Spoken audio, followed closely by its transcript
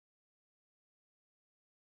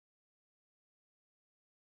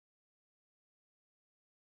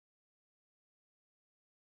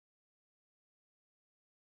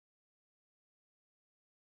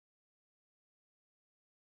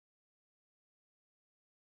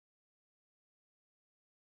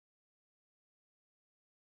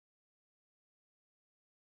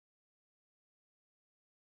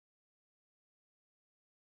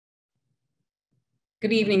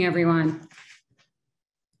Good evening, everyone.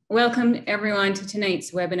 Welcome, everyone, to tonight's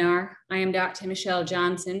webinar. I am Dr. Michelle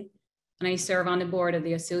Johnson, and I serve on the board of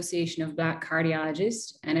the Association of Black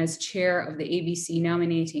Cardiologists and as chair of the ABC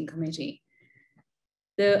Nominating Committee.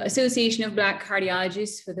 The Association of Black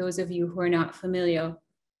Cardiologists, for those of you who are not familiar,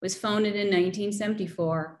 was founded in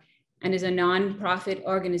 1974 and is a non-profit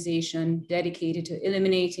organization dedicated to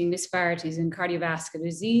eliminating disparities in cardiovascular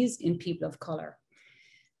disease in people of color.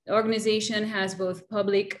 The organization has both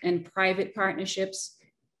public and private partnerships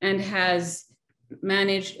and has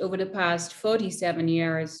managed over the past 47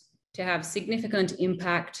 years to have significant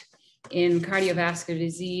impact in cardiovascular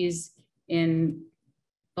disease in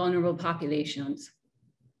vulnerable populations.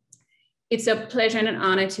 It's a pleasure and an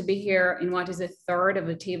honor to be here in what is a third of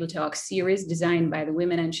a Table Talk series designed by the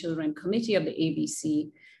Women and Children Committee of the ABC.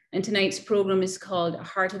 And tonight's program is called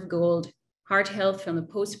Heart of Gold, Heart Health from the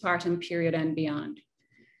Postpartum Period and Beyond.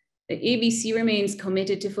 The ABC remains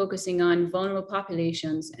committed to focusing on vulnerable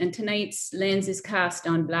populations, and tonight's lens is cast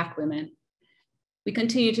on Black women. We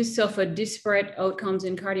continue to suffer disparate outcomes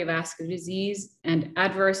in cardiovascular disease, and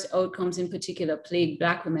adverse outcomes in particular plague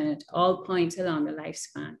Black women at all points along the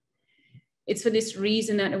lifespan. It's for this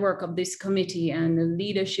reason that the work of this committee and the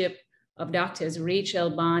leadership of Doctors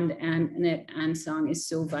Rachel Bond and Annette Ansong is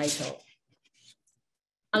so vital.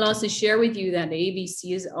 I'll also share with you that the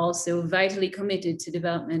ABC is also vitally committed to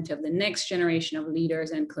development of the next generation of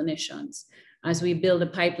leaders and clinicians as we build a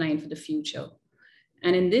pipeline for the future.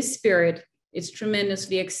 And in this spirit, it's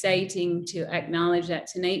tremendously exciting to acknowledge that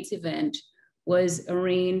tonight's event was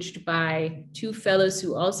arranged by two fellows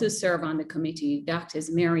who also serve on the committee, Doctors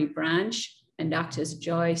Mary Branch and Doctors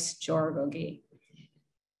Joyce Jorgoge.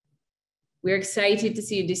 We're excited to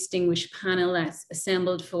see a distinguished panel that's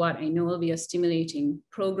assembled for what I know will be a stimulating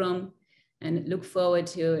program, and look forward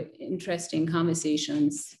to interesting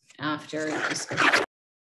conversations after discussion. Thank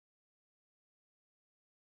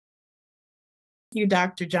you,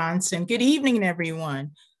 Dr. Johnson. Good evening,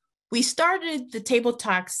 everyone. We started the Table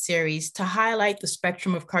Talk series to highlight the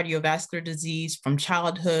spectrum of cardiovascular disease from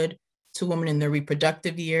childhood to women in their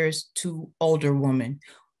reproductive years to older women.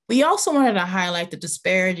 We also wanted to highlight the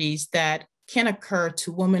disparities that can occur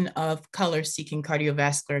to women of color seeking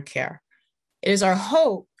cardiovascular care. It is our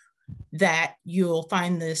hope that you'll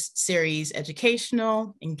find this series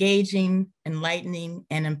educational, engaging, enlightening,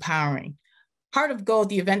 and empowering. Heart of Gold,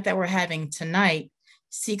 the event that we're having tonight,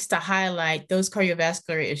 seeks to highlight those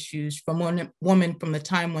cardiovascular issues from women from the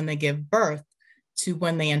time when they give birth to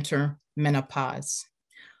when they enter menopause.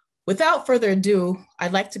 Without further ado,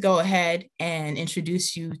 I'd like to go ahead and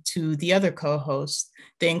introduce you to the other co-hosts.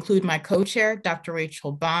 They include my co-chair, Dr.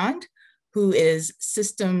 Rachel Bond, who is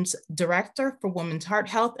Systems Director for Women's Heart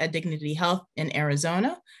Health at Dignity Health in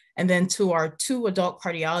Arizona, and then to our two adult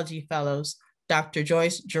cardiology fellows, Dr.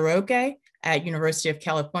 Joyce Jorgoge at University of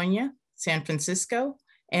California, San Francisco,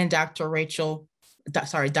 and Dr.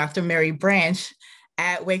 Mary Branch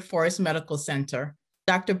at Wake Forest Medical Center.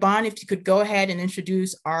 Dr. Bond, if you could go ahead and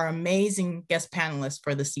introduce our amazing guest panelists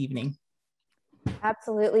for this evening.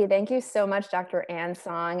 Absolutely. Thank you so much, Dr.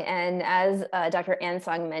 Ansong. And as Dr.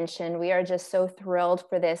 Ansong mentioned, we are just so thrilled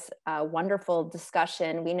for this wonderful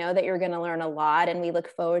discussion. We know that you're going to learn a lot, and we look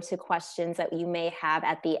forward to questions that you may have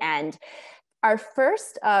at the end. Our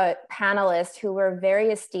first panelist, who we're very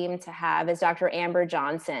esteemed to have, is Dr. Amber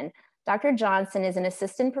Johnson. Dr. Johnson is an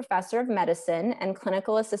assistant professor of medicine and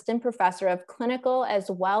clinical assistant professor of clinical as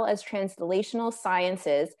well as translational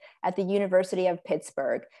sciences at the University of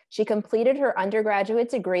Pittsburgh. She completed her undergraduate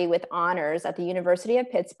degree with honors at the University of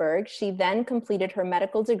Pittsburgh. She then completed her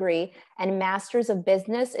medical degree and master's of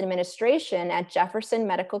business administration at Jefferson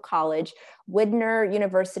Medical College, Widener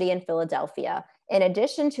University in Philadelphia. In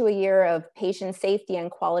addition to a year of patient safety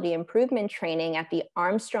and quality improvement training at the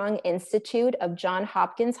Armstrong Institute of Johns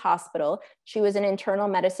Hopkins Hospital, she was an internal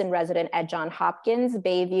medicine resident at Johns Hopkins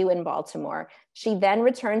Bayview in Baltimore. She then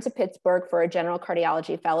returned to Pittsburgh for a general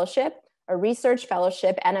cardiology fellowship, a research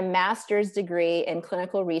fellowship, and a master's degree in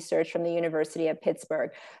clinical research from the University of Pittsburgh.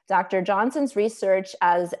 Dr. Johnson's research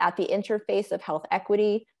as at the interface of health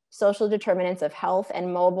equity, social determinants of health,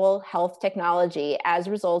 and mobile health technology has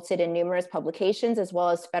resulted in numerous publications as well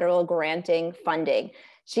as federal granting funding.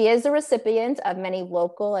 She is a recipient of many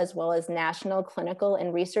local as well as national clinical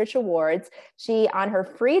and research awards. She, on her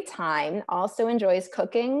free time, also enjoys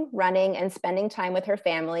cooking, running, and spending time with her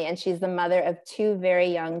family, and she's the mother of two very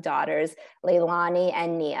young daughters, Leilani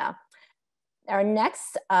and Nia. Our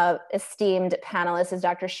next esteemed panelist is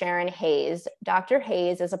Dr. Sharon Hayes. Dr.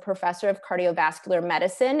 Hayes is a professor of cardiovascular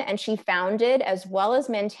medicine, and she founded as well as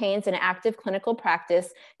maintains an active clinical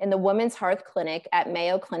practice in the Women's Heart Clinic at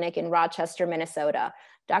Mayo Clinic in Rochester, Minnesota.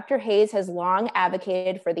 Dr. Hayes has long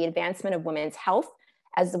advocated for the advancement of women's health,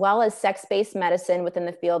 as well as sex-based medicine within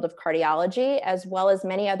the field of cardiology, as well as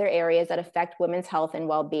many other areas that affect women's health and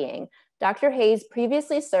well-being. Dr. Hayes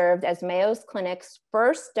previously served as Mayo Clinic's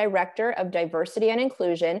first Director of Diversity and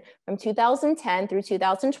Inclusion from 2010 through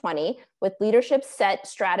 2020, with leadership set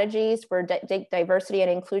strategies for diversity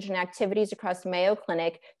and inclusion activities across Mayo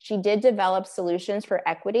Clinic. She did develop solutions for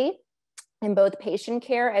equity in both patient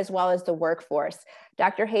care as well as the workforce.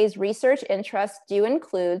 Dr. Hayes' research interests do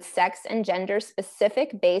include sex and gender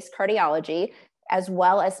specific based cardiology, as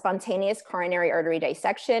well as spontaneous coronary artery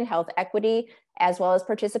dissection, health equity, as well as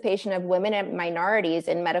participation of women and minorities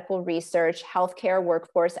in medical research, healthcare,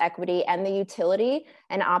 workforce equity, and the utility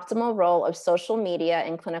and optimal role of social media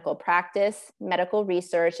in clinical practice, medical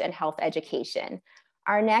research, and health education.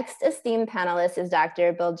 Our next esteemed panelist is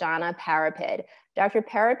Dr. Biljana Parapid. Dr.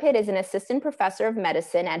 Parapid is an assistant professor of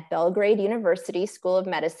medicine at Belgrade University School of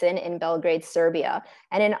Medicine in Belgrade, Serbia,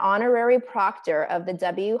 and an honorary proctor of the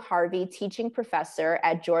W. Harvey Teaching Professor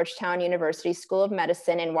at Georgetown University School of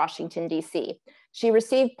Medicine in Washington, D.C. She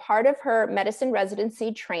received part of her medicine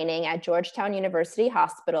residency training at Georgetown University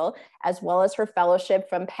Hospital, as well as her fellowship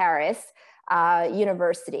from Paris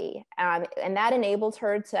University. And that enabled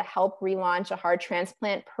her to help relaunch a heart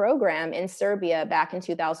transplant program in Serbia back in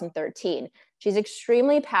 2013. She's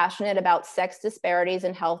extremely passionate about sex disparities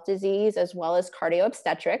in health disease, as well as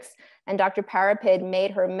cardio-obstetrics. And Dr. Parapid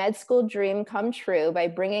made her med school dream come true by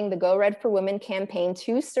bringing the Go Red for Women campaign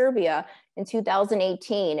to Serbia in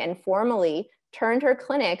 2018 and formally turned her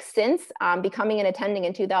clinic since becoming an attending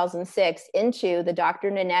in 2006 into the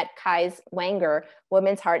Dr. Nanette Kais Wenger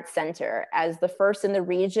Women's Heart Center as the first in the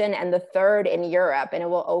region and the third in Europe. And it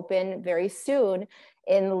will open very soon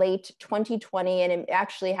in late 2020, and it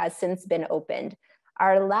actually has since been opened.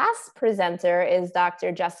 Our last presenter is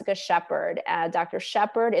Dr. Jessica Shepard. Dr.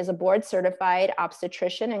 Shepard is a board certified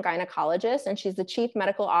obstetrician and gynecologist, and she's the chief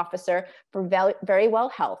medical officer for Very Well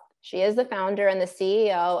Health. She is the founder and the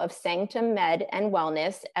CEO of Sanctum Med and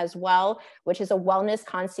Wellness as well, which is a wellness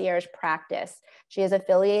concierge practice. She is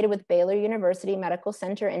affiliated with Baylor University Medical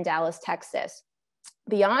Center in Dallas, Texas.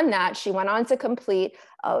 Beyond that, she went on to complete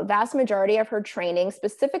a vast majority of her training,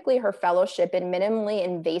 specifically her fellowship in minimally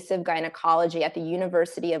invasive gynecology at the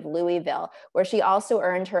University of Louisville, where she also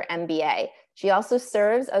earned her MBA. She also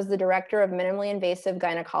serves as the director of minimally invasive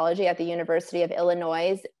gynecology at the University of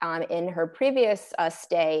Illinois in her previous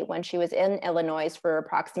stay when she was in Illinois for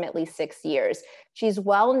approximately 6 years. She's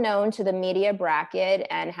well known to the media bracket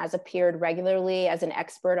and has appeared regularly as an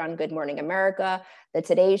expert on Good Morning America, The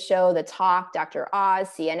Today Show, The Talk, Dr. Oz,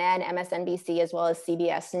 CNN, MSNBC, as well as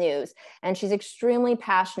CBS News. And she's extremely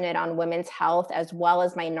passionate on women's health as well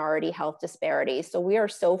as minority health disparities. So we are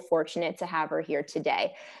so fortunate to have her here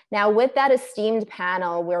today. Now, with that esteemed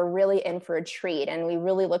panel, we're really in for a treat, and we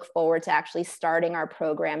really look forward to actually starting our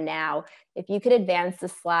program now. If you could advance the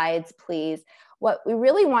slides, please. What we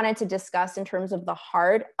really wanted to discuss in terms of the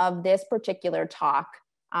heart of this particular talk,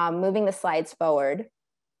 moving the slides forward,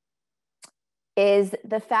 is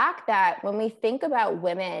the fact that when we think about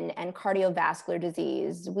women and cardiovascular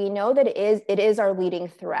disease, we know that it is our leading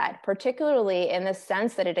threat, particularly in the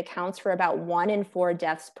sense that it accounts for about 1 in 4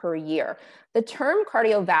 deaths per year. The term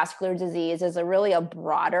cardiovascular disease is really a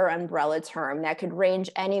broader umbrella term that could range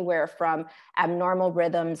anywhere from abnormal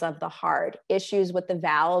rhythms of the heart, issues with the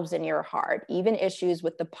valves in your heart, even issues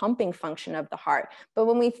with the pumping function of the heart. But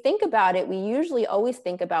when we think about it, we usually always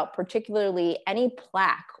think about particularly any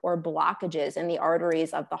plaque or blockages in the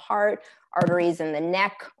arteries of the heart, arteries in the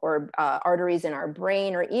neck, or arteries in our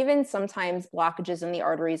brain, or even sometimes blockages in the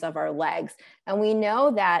arteries of our legs. And we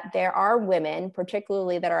know that there are women,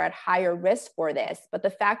 particularly that are at higher risk for this. But the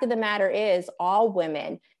fact of the matter is, all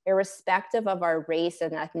women, irrespective of our race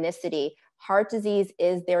and ethnicity, heart disease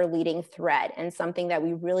is their leading threat, and something that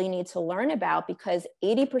we really need to learn about, because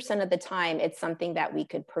 80% of the time it's something that we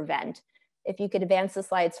could prevent. If you could advance the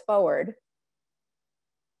slides forward.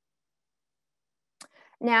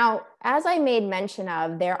 Now, as I made mention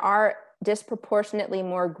of, there are disproportionately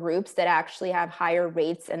more groups that actually have higher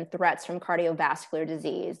rates and threats from cardiovascular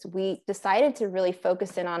disease. We decided to really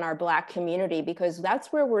focus in on our Black community because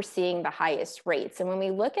that's where we're seeing the highest rates. And when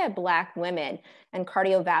we look at Black women and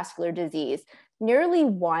cardiovascular disease, nearly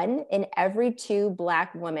 1 in every 2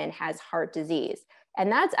 Black women has heart disease. And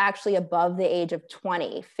that's actually above the age of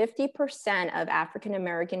 20. 50% of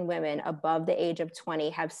African-American women above the age of 20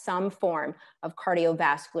 have some form of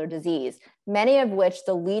cardiovascular disease, many of which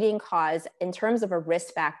the leading cause in terms of a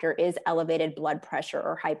risk factor is elevated blood pressure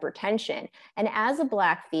or hypertension. And as a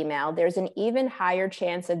Black female, there's an even higher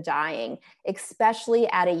chance of dying, especially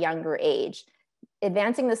at a younger age.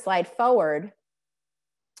 Advancing the slide forward,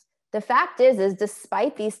 the fact is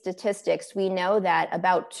despite these statistics, we know that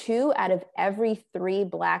about 2 out of every 3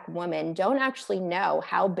 Black women don't actually know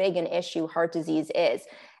how big an issue heart disease is.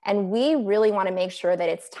 And we really want to make sure that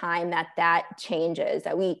it's time that that changes,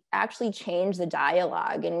 that we actually change the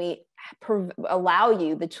dialogue and we allow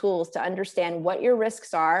you the tools to understand what your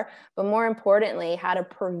risks are, but more importantly, how to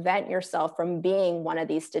prevent yourself from being one of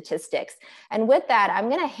these statistics. And with that, I'm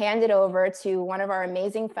going to hand it over to one of our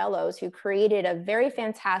amazing fellows who created a very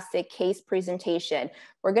fantastic case presentation.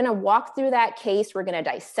 We're going to walk through that case, we're going to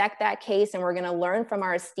dissect that case, and we're going to learn from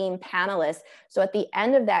our esteemed panelists. So at the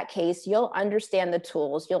end of that case, you'll understand the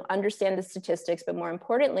tools, you'll understand the statistics, but more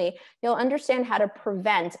importantly, you'll understand how to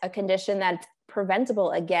prevent a condition that's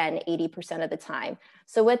preventable, again, 80% of the time.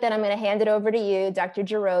 So with that, I'm going to hand it over to you, Dr.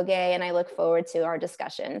 Jiroge, and I look forward to our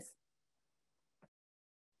discussions.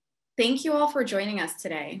 Thank you all for joining us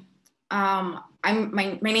today. My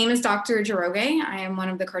name is Dr. Jiroge. I am one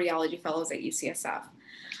of the cardiology fellows at UCSF.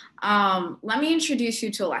 Let me introduce you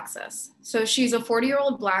to Alexis. So she's a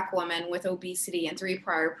 40-year-old Black woman with obesity and 3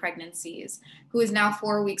 prior pregnancies who is now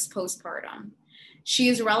 4 weeks postpartum. She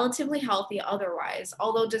is relatively healthy otherwise,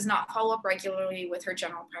 although does not follow up regularly with her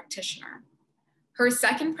general practitioner. Her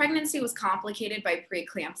second pregnancy was complicated by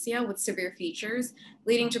preeclampsia with severe features,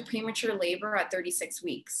 leading to premature labor at 36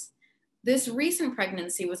 weeks. This recent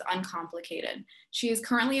pregnancy was uncomplicated. She is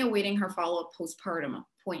currently awaiting her follow-up postpartum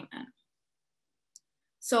appointment.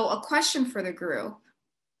 So a question for the group.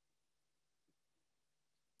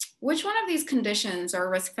 Which one of these conditions are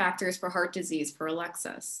risk factors for heart disease for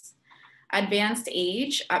Alexis? Advanced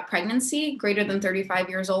age at pregnancy, greater than 35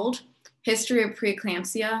 years old, history of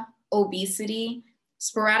preeclampsia, obesity,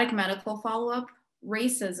 sporadic medical follow-up,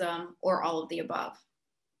 racism, or all of the above?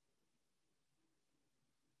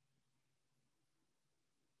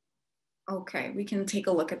 Okay, we can take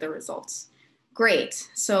a look at the results. Great,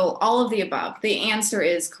 so all of the above. The answer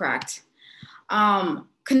is correct.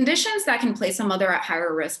 Conditions that can place a mother at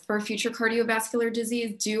higher risk for future cardiovascular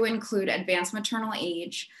disease do include advanced maternal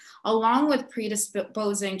age, along with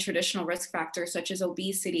predisposing traditional risk factors such as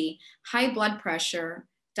obesity, high blood pressure,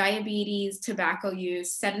 diabetes, tobacco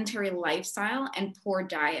use, sedentary lifestyle, and poor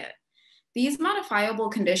diet. These modifiable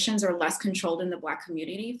conditions are less controlled in the Black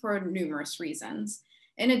community for numerous reasons.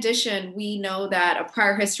 In addition, we know that a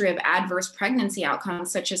prior history of adverse pregnancy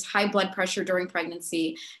outcomes, such as high blood pressure during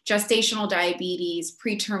pregnancy, gestational diabetes,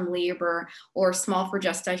 preterm labor, or small for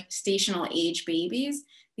gestational age babies,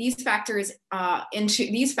 these factor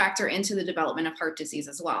into the development of heart disease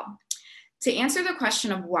as well. To answer the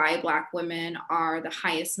question of why Black women are the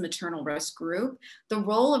highest maternal risk group, the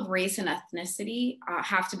role of race and ethnicity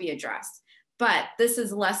have to be addressed. But this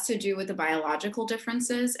is less to do with the biological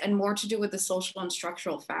differences and more to do with the social and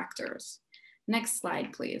structural factors. Next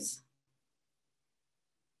slide, please.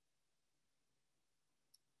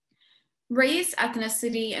 Race,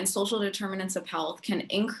 ethnicity, and social determinants of health can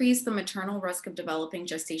increase the maternal risk of developing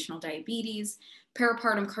gestational diabetes,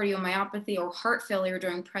 peripartum cardiomyopathy, or heart failure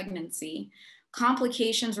during pregnancy,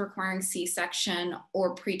 complications requiring C-section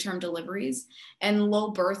or preterm deliveries, and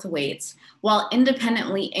low birth weights, while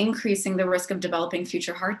independently increasing the risk of developing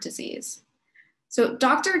future heart disease. So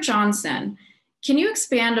Dr. Johnson, can you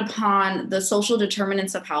expand upon the social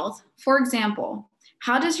determinants of health? For example,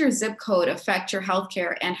 how does your zip code affect your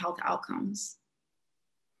healthcare and health outcomes?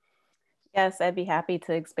 Yes, I'd be happy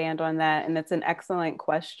to expand on that. And that's an excellent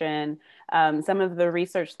question. Some of the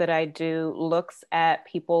research that I do looks at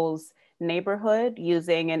people's neighborhood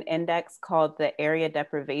using an index called the Area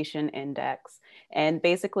Deprivation Index. And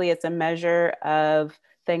basically it's a measure of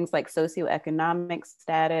things like socioeconomic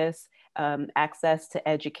status, access to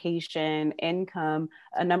education, income,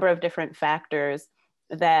 a number of different factors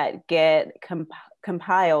that get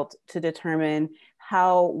compiled to determine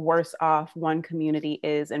how worse off one community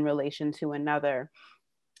is in relation to another.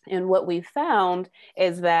 And what we found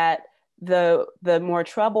is that the more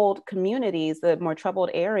troubled communities, the more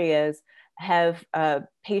troubled areas have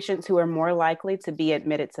patients who are more likely to be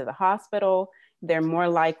admitted to the hospital, they're more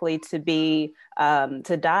likely to be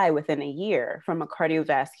to die within a year from a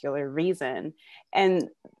cardiovascular reason. And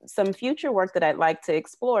some future work that I'd like to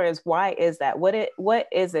explore is, why is that? What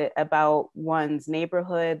is it about one's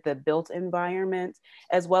neighborhood, the built environment,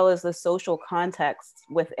 as well as the social contexts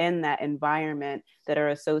within that environment that are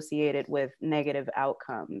associated with negative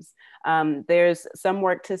outcomes? There's some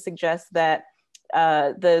work to suggest that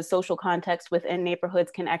the social context within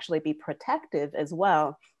neighborhoods can actually be protective as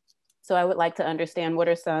well. So I would like to understand what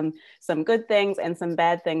are some good things and some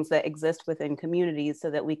bad things that exist within communities, so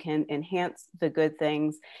that we can enhance the good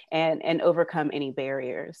things and overcome any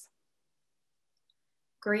barriers.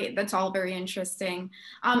 Great, that's all very interesting.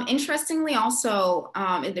 Interestingly also,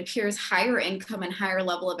 it appears higher income and higher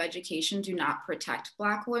level of education do not protect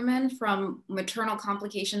Black women from maternal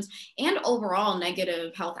complications and overall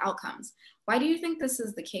negative health outcomes. Why do you think this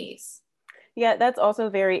is the case? Yeah, that's also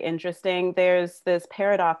very interesting. There's this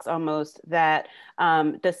paradox almost that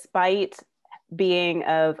despite being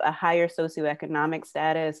of a higher socioeconomic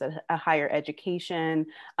status, a higher education,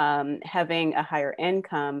 having a higher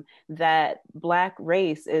income, that Black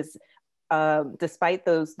race is, despite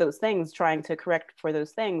those things, trying to correct for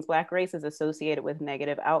those things, Black race is associated with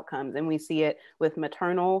negative outcomes. And we see it with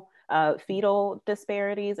maternal fetal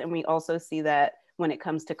disparities. And we also see that when it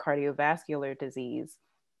comes to cardiovascular disease.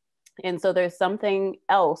 And so there's something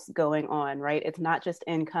else going on, right? It's not just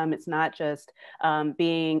income. It's not just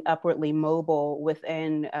being upwardly mobile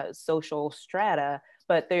within social strata,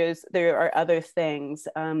 but there are other things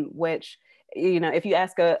which, you know, if you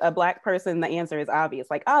ask a Black person, the answer is obvious.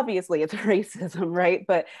 Like, obviously it's racism, right?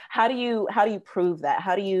 But how do you prove that?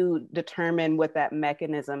 How do you determine what that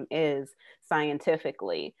mechanism is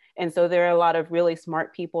scientifically? And so there are a lot of really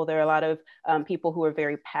smart people. There are a lot of people who are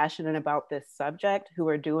very passionate about this subject, who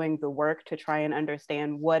are doing the work to try and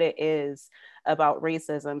understand what it is about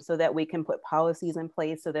racism, so that we can put policies in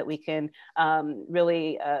place, so that we can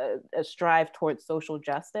really strive towards social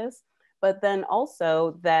justice. But then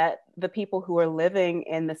also that the people who are living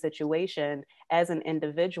in the situation as an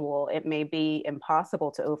individual, it may be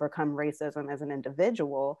impossible to overcome racism as an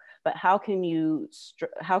individual, but how can you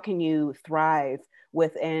thrive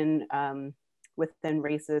within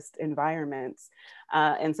racist environments?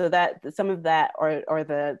 And so that some of that are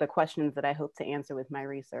the questions that I hope to answer with my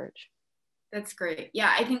research. That's great.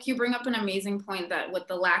 Yeah, I think you bring up an amazing point that with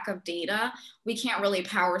the lack of data, we can't really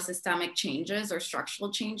power systemic changes or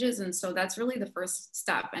structural changes. And so that's really the first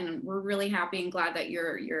step. And we're really happy and glad that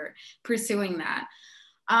you're pursuing that.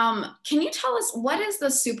 Can you tell us, what is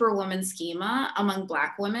the superwoman schema among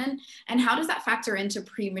Black women, and how does that factor into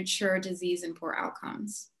premature disease and poor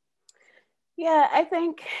outcomes? Yeah, I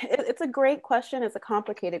think it's a great question. It's a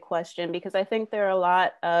complicated question, because I think there are a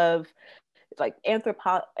lot of, like,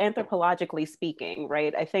 anthropologically speaking,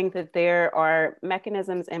 right? I think that there are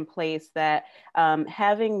mechanisms in place that,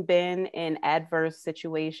 having been in adverse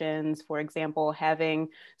situations, for example, having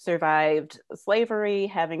survived slavery,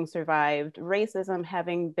 having survived racism,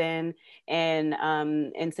 having been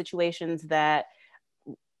in situations that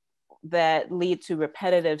lead to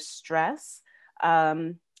repetitive stress,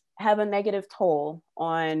 have a negative toll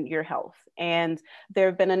on your health. And there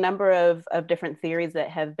have been a number of different theories that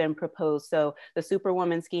have been proposed. So the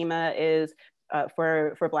superwoman schema is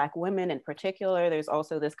for Black women in particular. There's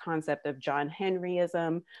also this concept of John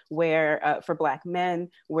Henryism, where for Black men,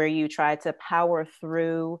 where you try to power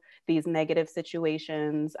through these negative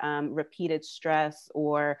situations, repeated stress,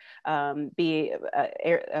 or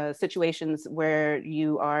situations where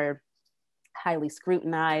you are highly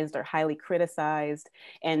scrutinized or highly criticized,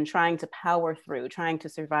 and trying to power through, trying to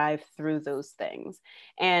survive through those things.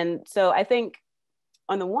 And so I think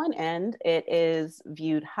on the one end, it is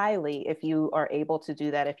viewed highly if you are able to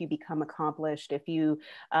do that, if you become accomplished, if you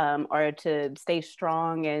are to stay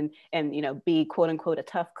strong and be quote unquote a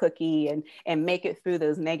tough cookie and make it through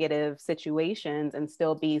those negative situations and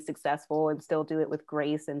still be successful and still do it with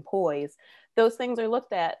grace and poise. Those things are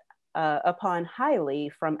looked at upon highly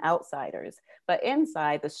from outsiders. But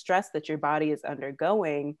inside, the stress that your body is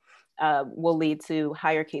undergoing will lead to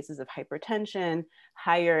higher cases of hypertension,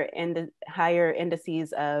 higher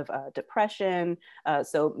indices of depression.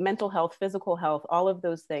 So mental health, physical health, all of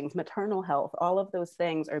those things, maternal health, all of those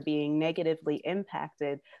things are being negatively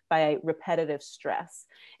impacted by repetitive stress.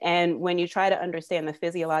 And when you try to understand the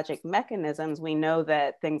physiologic mechanisms, we know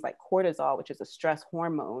that things like cortisol, which is a stress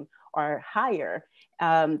hormone, are higher.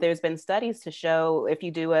 There's been studies to show, if you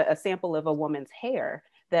do a sample of a woman's hair,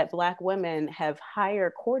 that Black women have higher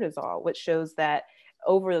cortisol, which shows that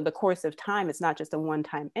over the course of time, it's not just a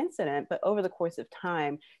one-time incident, but over the course of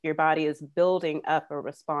time, your body is building up a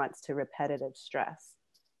response to repetitive stress.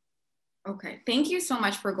 Okay, thank you so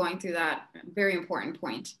much for going through that very important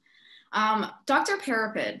point. Dr.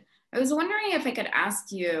 Parapid, I was wondering if I could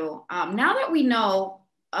ask you, now that we know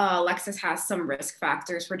Alexis has some risk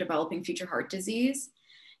factors for developing future heart disease,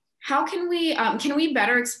 how can we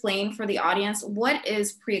better explain for the audience what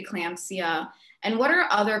is preeclampsia and what are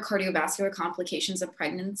other cardiovascular complications of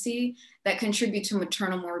pregnancy that contribute to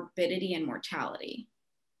maternal morbidity and mortality?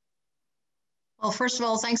 Well, first of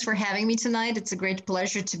all, thanks for having me tonight. It's a great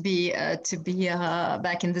pleasure to be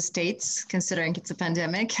back in the States, considering it's a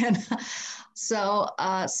pandemic. And so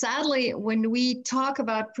sadly, when we talk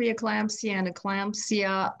about preeclampsia and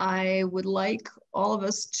eclampsia, I would like all of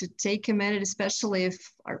us to take a minute, especially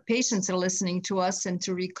if our patients are listening to us, and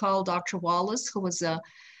to recall Dr. Wallace, who was a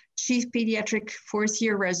chief pediatric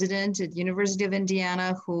fourth-year resident at the University of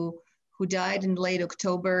Indiana, who died in late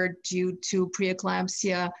October due to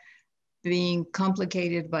preeclampsia being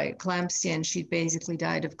complicated by eclampsia, and she basically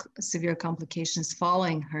died of severe complications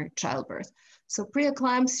following her childbirth. So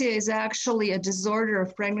preeclampsia is actually a disorder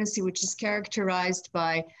of pregnancy which is characterized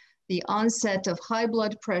by the onset of high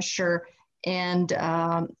blood pressure and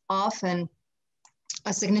often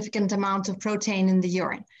a significant amount of protein in the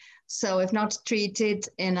urine. So if not treated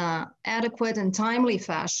in an adequate and timely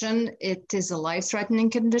fashion, it is a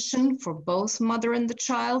life-threatening condition for both mother and the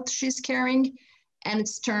child she's carrying, and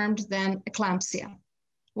it's termed then eclampsia.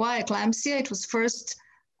 Why eclampsia? It was first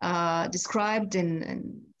described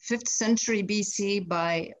in 5th century BC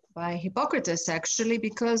by Hippocrates, actually,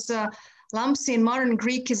 because lampsia in modern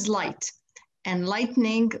Greek is light, and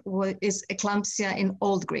lightning is eclampsia in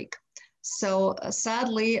Old Greek. So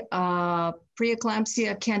sadly,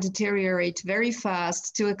 preeclampsia can deteriorate very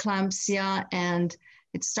fast to eclampsia, and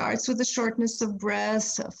it starts with the shortness of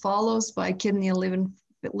breath, follows by kidney and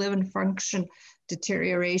liver function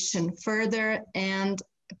deterioration further, and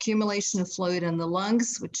accumulation of fluid in the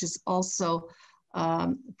lungs, which is also a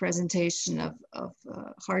presentation of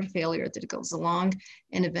heart failure that goes along,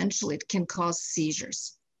 and eventually it can cause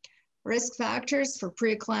seizures. Risk factors for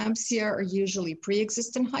preeclampsia are usually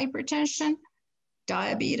pre-existing hypertension,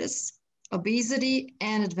 diabetes, obesity,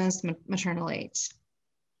 and advanced maternal age.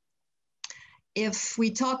 If we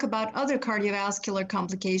talk about other cardiovascular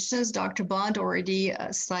complications, Dr. Bond already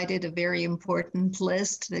cited a very important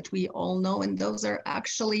list that we all know, and those are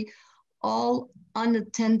actually all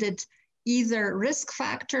unattended either risk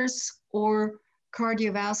factors or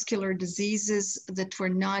cardiovascular diseases that were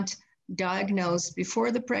not diagnosed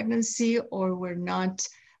before the pregnancy or were not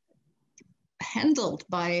handled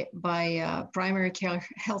by primary care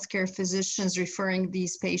healthcare physicians referring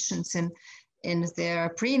these patients in their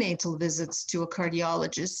prenatal visits to a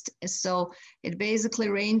cardiologist. So it basically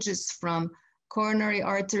ranges from coronary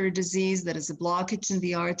artery disease, that is a blockage in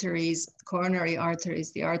the arteries, coronary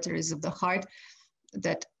arteries, the arteries of the heart,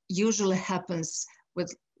 that usually happens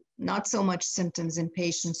with not so much symptoms in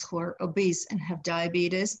patients who are obese and have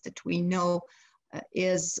diabetes, that we know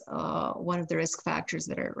is one of the risk factors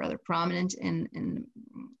that are rather prominent in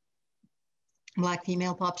Black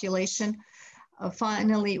female population.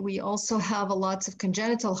 Finally, we also have lots of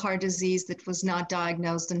congenital heart disease that was not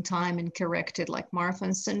diagnosed in time and corrected, like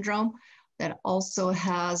Marfan syndrome, that also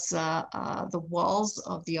has the walls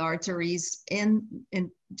of the arteries in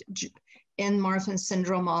Marfan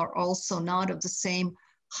syndrome are also not of the same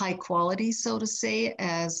high quality, so to say,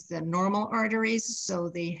 as the normal arteries, so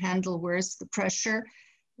they handle worse the pressure.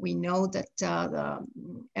 We know that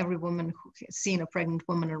every woman who has seen a pregnant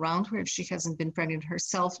woman around her, if she hasn't been pregnant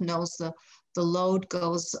herself, knows the load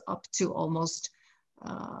goes up to almost,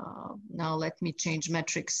 now let me change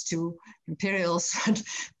metrics to imperials,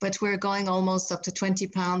 but we're going almost up to 20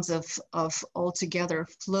 pounds of altogether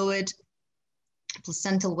fluid,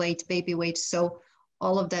 placental weight, baby weight. So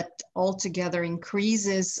all of that altogether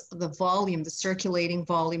increases the volume, the circulating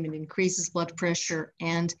volume, and increases blood pressure,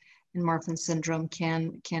 and in Marfan syndrome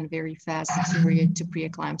can very fast deteriorate to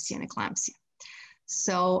preeclampsia and eclampsia.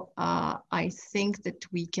 So I think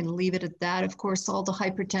that we can leave it at that. Of course, all the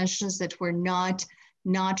hypertensions that were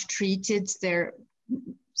not treated, they're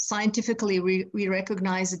scientifically, we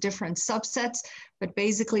recognize the different subsets, but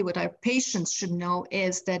basically what our patients should know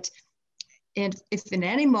is that if in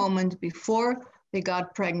any moment before they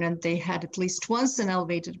got pregnant, they had at least once an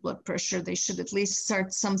elevated blood pressure, they should at least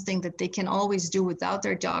start something that they can always do without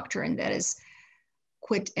their doctor, and that is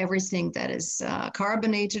quit everything that is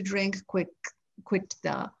carbonated drink, quit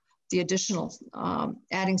the additional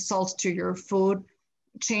adding salt to your food,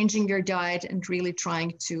 changing your diet, and really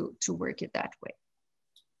trying to work it that way.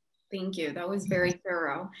 Thank you. That was very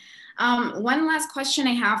thorough. One last question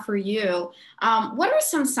I have for you. What are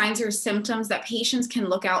some signs or symptoms that patients can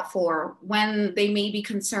look out for when they may be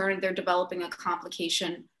concerned they're developing a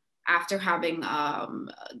complication after having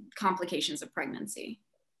complications of pregnancy?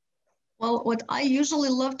 Well, what I usually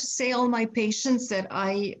love to say all my patients that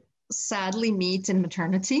I sadly meet in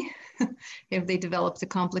maternity, if they developed a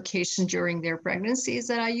complication during their pregnancy, is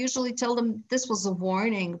that I usually tell them this was a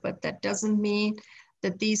warning, but that doesn't mean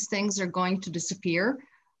that these things are going to disappear.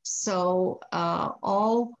 So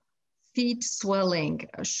all feet swelling,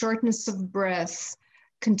 shortness of breath,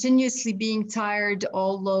 continuously being tired,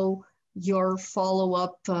 although your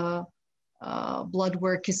follow-up blood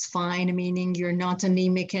work is fine, meaning you're not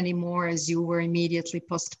anemic anymore as you were immediately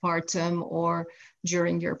postpartum or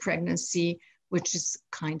during your pregnancy, which is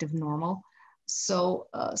kind of normal. So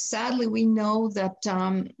sadly, we know that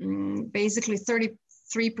basically 33%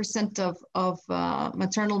 of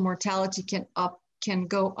maternal mortality can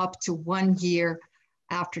go up to 1 year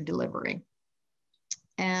after delivery.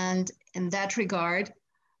 And in that regard,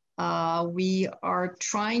 we are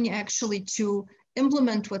trying actually to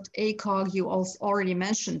implement what ACOG, you already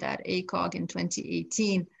mentioned that ACOG in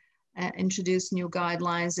 2018 introduced new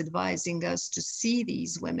guidelines advising us to see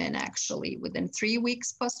these women actually within 3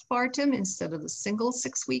 weeks postpartum instead of the single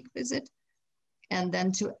 6-week visit, and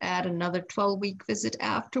then to add another 12-week visit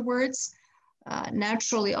afterwards.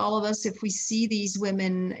 Naturally, all of us, if we see these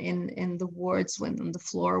women in the wards, on the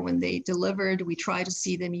floor, when they delivered, we try to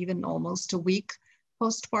see them even almost a week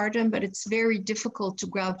postpartum, but it's very difficult to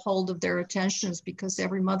grab hold of their attentions because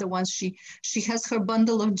every mother, once she has her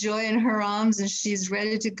bundle of joy in her arms and she's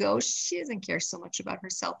ready to go, she doesn't care so much about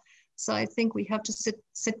herself. So I think we have to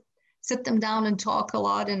sit them down and talk a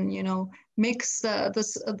lot, and mix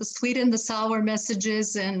the sweet and the sour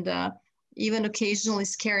messages, and even occasionally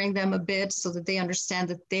scaring them a bit so that they understand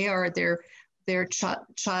that they are their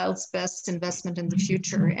child's best investment in the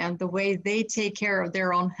future, and the way they take care of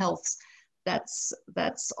their own health,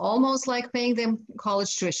 that's almost like paying them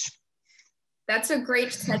college tuition. That's a great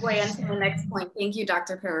segue into the next point. Thank you,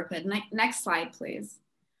 Dr. Parapet. Next slide, please.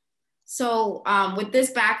 So with this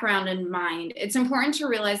background in mind, it's important to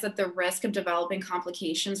realize that the risk of developing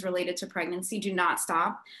complications related to pregnancy do not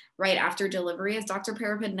stop right after delivery, as Dr.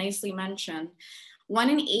 Parapet nicely mentioned. 1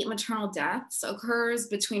 in 8 maternal deaths occurs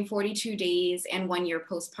between 42 days and 1 year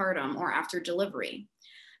postpartum or after delivery.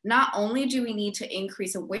 Not only do we need to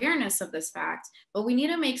increase awareness of this fact, but we need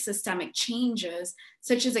to make systemic changes,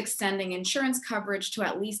 such as extending insurance coverage to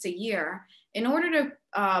at least a year in order to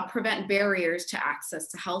prevent barriers to access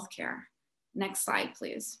to healthcare. Next slide,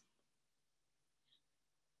 please.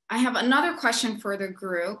 I have another question for the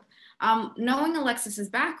group. Knowing Alexis's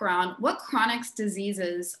background, what chronic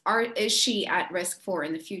diseases is she at risk for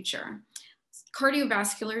in the future?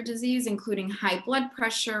 Cardiovascular disease, including high blood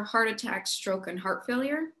pressure, heart attack, stroke, and heart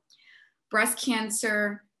failure, breast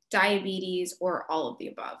cancer, diabetes, or all of the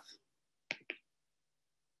above?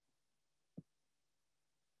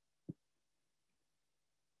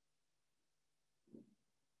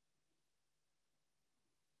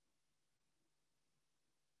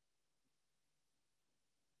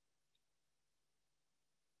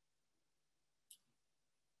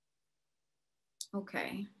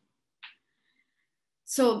 Okay.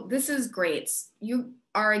 So this is great. You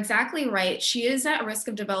are exactly right. She is at risk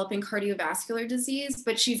of developing cardiovascular disease,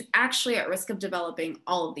 but she's actually at risk of developing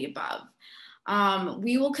all of the above.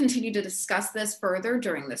 We will continue to discuss this further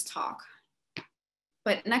during this talk.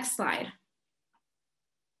 But next slide.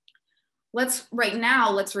 Right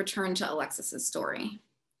now, let's return to Alexis's story.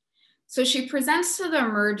 So she presents to the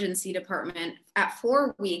emergency department at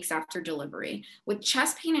 4 weeks after delivery with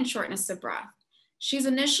chest pain and shortness of breath. She's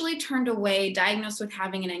initially turned away, diagnosed with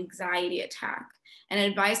having an anxiety attack, and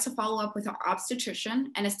advised to follow up with an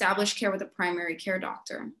obstetrician and establish care with a primary care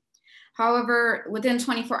doctor. However, within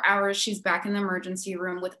 24 hours, she's back in the emergency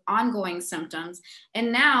room with ongoing symptoms,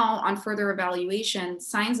 and now, on further evaluation,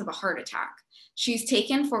 signs of a heart attack. She's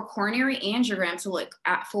taken for coronary angiogram to look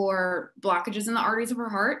for blockages in the arteries of her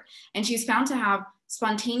heart, and she's found to have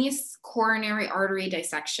spontaneous coronary artery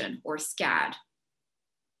dissection, or SCAD.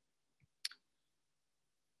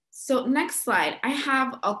 So next slide, I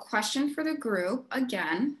have a question for the group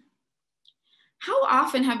again. How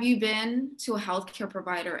often have you been to a healthcare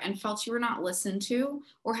provider and felt you were not listened to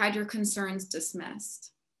or had your concerns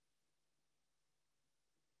dismissed?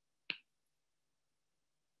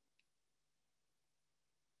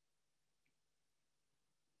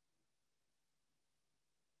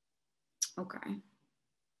 Okay.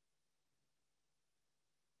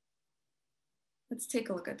 Let's take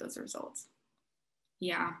a look at those results.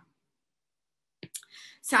 Yeah.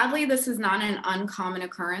 Sadly, this is not an uncommon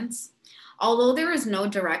occurrence. Although there is no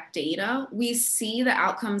direct data, we see the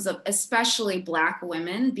outcomes of especially Black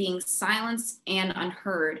women being silenced and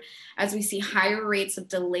unheard, as we see higher rates of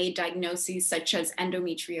delayed diagnoses such as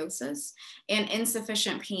endometriosis and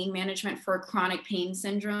insufficient pain management for chronic pain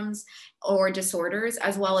syndromes or disorders,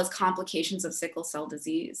 as well as complications of sickle cell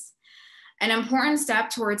disease. An important step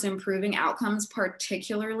towards improving outcomes,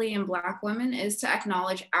 particularly in Black women, is to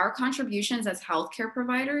acknowledge our contributions as healthcare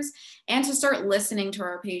providers and to start listening to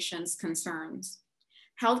our patients' concerns.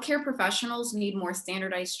 Healthcare professionals need more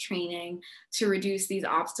standardized training to reduce these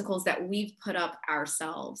obstacles that we've put up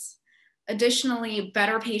ourselves. Additionally,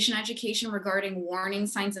 better patient education regarding warning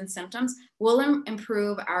signs and symptoms will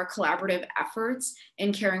improve our collaborative efforts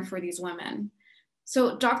in caring for these women.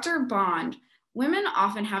 So, Dr. Bond, women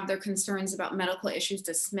often have their concerns about medical issues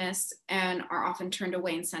dismissed and are often turned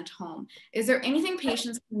away and sent home. Is there anything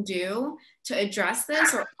patients can do to address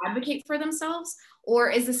this or advocate for themselves? Or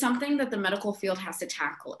is this something that the medical field has to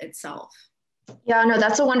tackle itself? Yeah, no,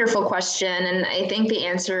 that's a wonderful question. And I think the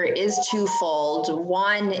answer is twofold.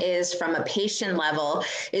 One is from a patient level,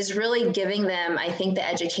 is really giving them, I think, the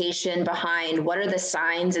education behind what are the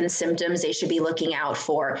signs and symptoms they should be looking out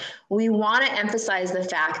for. We want to emphasize the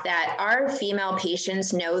fact that our female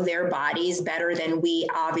patients know their bodies better than we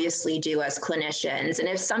obviously do as clinicians. And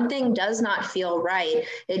if something does not feel right,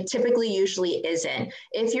 it typically usually isn't.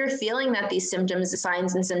 If you're feeling that these symptoms, the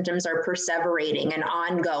signs and symptoms are perseverating and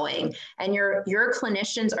ongoing, and your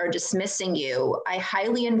clinicians are dismissing you, I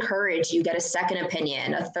highly encourage you get a second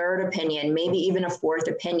opinion, a third opinion, maybe even a fourth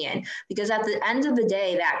opinion, because at the end of the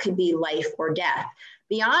day, that could be life or death.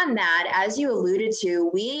 Beyond that, as you alluded to,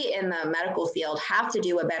 we in the medical field have to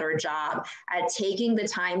do a better job at taking the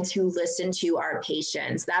time to listen to our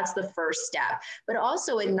patients. That's the first step, but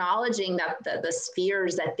also acknowledging that the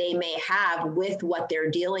fears that they may have with what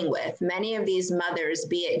they're dealing with. Many of these mothers,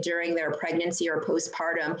 be it during their pregnancy or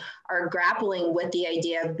postpartum, are grappling with the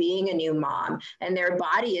idea of being a new mom, and their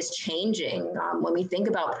body is changing. When we think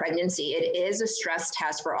about pregnancy, it is a stress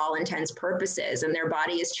test for all intents purposes, and their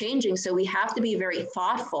body is changing. So we have to be very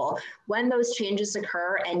thoughtful when those changes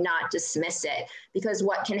occur and not dismiss it. Because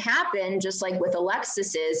what can happen, just like with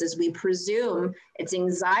Alexis, is we presume it's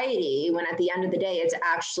anxiety when at the end of the day, it's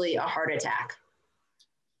actually a heart attack.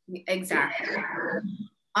 Exactly.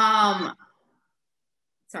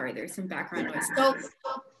 Sorry, there's some background noise. So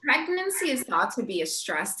pregnancy is thought to be a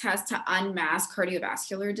stress test to unmask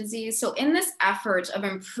cardiovascular disease. So in this effort of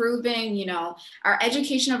improving, our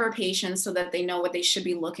education of our patients so that they know what they should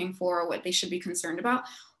be looking for, what they should be concerned about,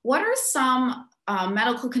 what are some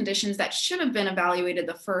medical conditions that should have been evaluated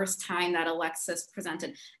the first time that Alexis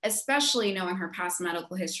presented, especially knowing her past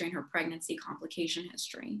medical history and her pregnancy complication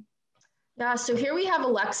history? Yeah, so here we have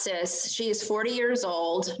Alexis. She is 40 years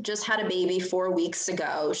old, just had a baby 4 weeks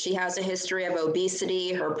ago. She has a history of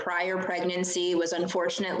obesity. Her prior pregnancy was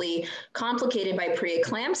unfortunately complicated by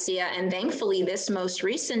preeclampsia, and thankfully this most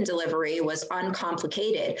recent delivery was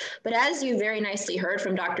uncomplicated. But as you very nicely heard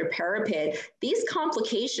from Dr. Parapet, these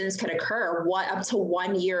complications can occur up to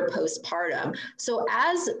 1 year postpartum. So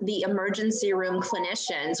as the emergency room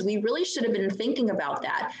clinicians, we really should have been thinking about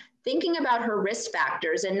that. Thinking about her risk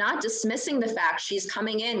factors and not dismissing the fact she's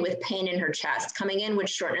coming in with pain in her chest, coming in with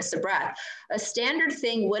shortness of breath. A standard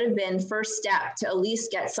thing would have been first step to at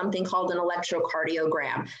least get something called an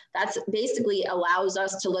electrocardiogram. That's basically allows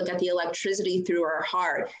us to look at the electricity through our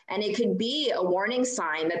heart. And it could be a warning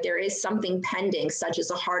sign that there is something pending, such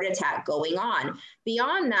as a heart attack going on.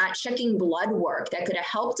 Beyond that, checking blood work that could have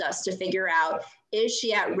helped us to figure out, is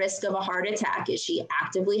she at risk of a heart attack? Is she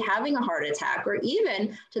actively having a heart attack? Or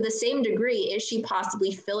even to the same degree, is she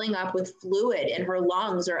possibly filling up with fluid in her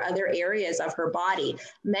lungs or other areas of her body?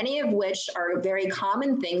 Many of which are very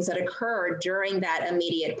common things that occur during that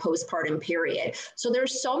immediate postpartum period. So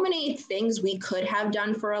there's so many things we could have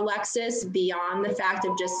done for Alexis beyond the fact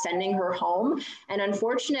of just sending her home. And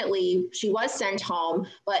unfortunately, she was sent home,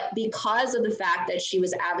 but because of the fact that she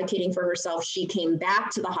was advocating for herself, she came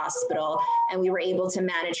back to the hospital and we were able to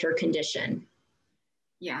manage her condition.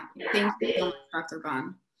 Yeah, thank you so much, Dr.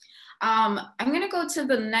 Bond. I'm going to go to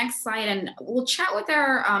the next slide and we'll chat with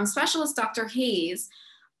our specialist, Dr. Hayes.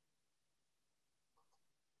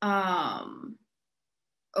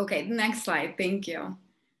 Okay, next slide, thank you.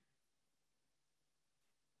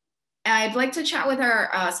 I'd like to chat with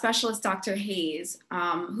our specialist, Dr. Hayes,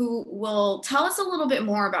 who will tell us a little bit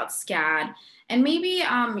more about SCAD. And maybe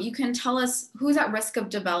you can tell us who's at risk of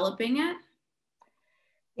developing it.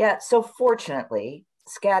 Yeah, so fortunately,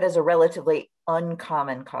 SCAD is a relatively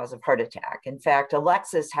uncommon cause of heart attack. In fact,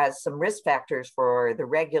 Alexis has some risk factors for the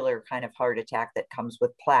regular kind of heart attack that comes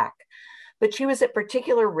with plaque, but she was at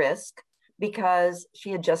particular risk because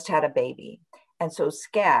she had just had a baby. And so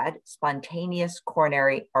SCAD, spontaneous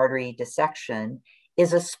coronary artery dissection,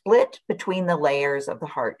 is a split between the layers of the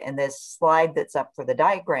heart. And this slide that's up for the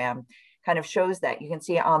diagram kind of shows that. You can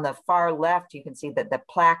see on the far left, you can see that the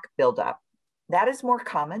plaque buildup. That is more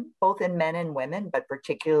common, both in men and women, but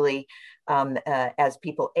particularly as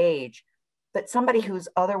people age. But somebody who's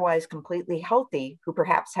otherwise completely healthy, who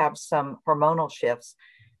perhaps have some hormonal shifts,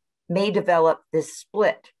 may develop this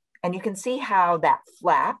split. And you can see how that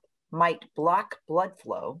flap might block blood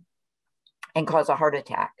flow and cause a heart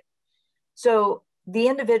attack. So the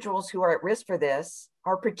individuals who are at risk for this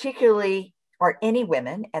are any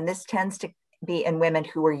women, and this tends to be in women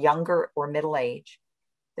who are younger or middle age.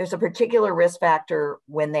 There's a particular risk factor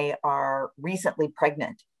when they are recently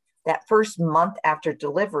pregnant. That first month after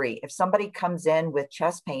delivery, if somebody comes in with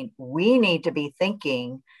chest pain, we need to be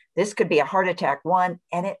thinking this could be a heart attack, one,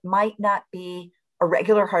 and it might not be a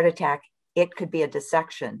regular heart attack. It could be a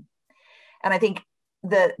dissection. And I think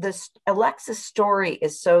the Alexis story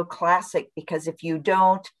is so classic because if you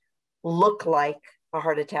don't look like a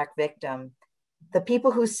heart attack victim, the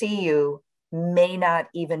people who see you may not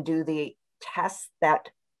even do the tests that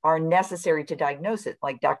are necessary to diagnose it,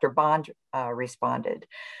 like Dr. Bond responded.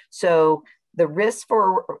 So the risk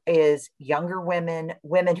is younger women,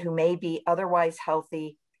 women who may be otherwise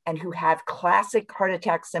healthy and who have classic heart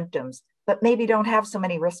attack symptoms, but maybe don't have so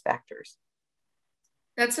many risk factors.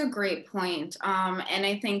 That's a great point. And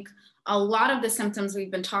I think a lot of the symptoms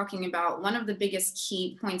we've been talking about, one of the biggest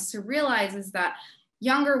key points to realize is that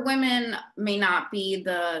younger women may not be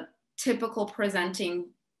the typical presenting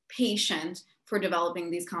patient for developing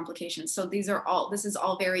these complications. So this is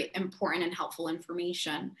all very important and helpful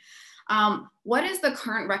information. What is the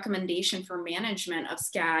current recommendation for management of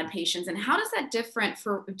SCAD patients, and how does that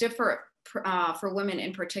differ for women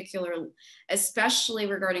in particular, especially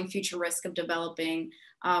regarding future risk of developing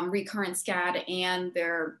recurrent SCAD and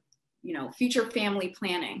their, future family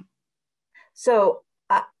planning? So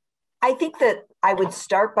I think that I would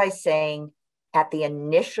start by saying at the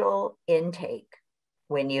initial intake,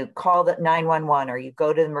 when you call the 911 or you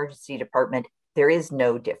go to the emergency department, there is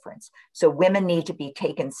no difference. So women need to be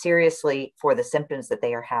taken seriously for the symptoms that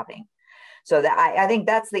they are having. So I think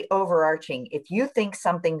that's the overarching. If you think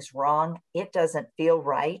something's wrong, it doesn't feel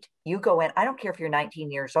right, you go in. I don't care if you're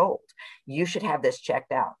 19 years old, you should have this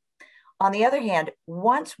checked out. On the other hand,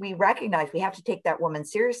 once we recognize we have to take that woman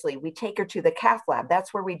seriously, we take her to the cath lab.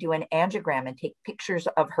 That's where we do an angiogram and take pictures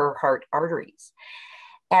of her heart arteries.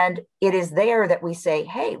 And it is there that we say,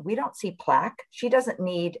 hey, we don't see plaque. She doesn't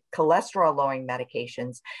need cholesterol lowering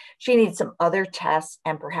medications. She needs some other tests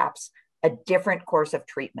and perhaps a different course of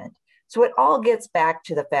treatment. So it all gets back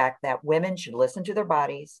to the fact that women should listen to their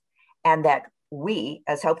bodies, and that we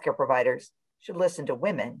as healthcare providers should listen to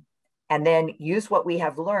women and then use what we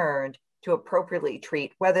have learned to appropriately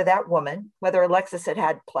treat whether Alexis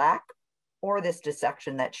had plaque or this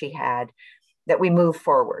dissection that she had, that we move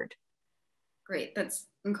forward. Great, that's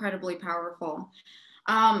incredibly powerful.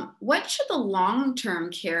 What should the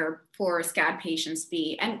long-term care for SCAD patients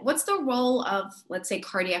be? And what's the role of, let's say,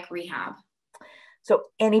 cardiac rehab? So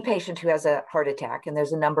any patient who has a heart attack, and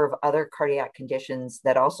there's a number of other cardiac conditions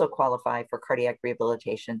that also qualify for cardiac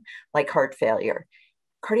rehabilitation, like heart failure.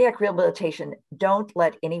 Cardiac rehabilitation, don't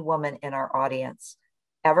let any woman in our audience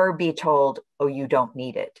ever be told, oh, you don't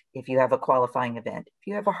need it if you have a qualifying event. If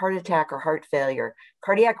you have a heart attack or heart failure,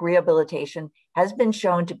 cardiac rehabilitation has been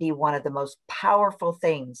shown to be one of the most powerful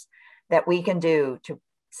things that we can do to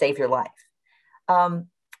save your life.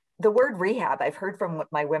 The word rehab, I've heard from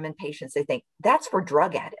my women patients, they think that's for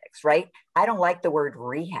drug addicts, right? I don't like the word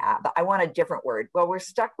rehab. I want a different word. Well, we're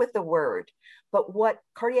stuck with the word. But what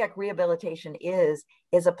cardiac rehabilitation is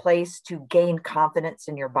a place to gain confidence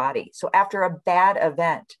in your body. So after a bad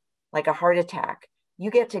event, like a heart attack,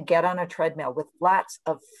 you get on a treadmill with lots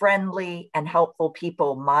of friendly and helpful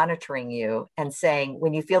people monitoring you and saying,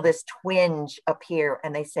 when you feel this twinge up here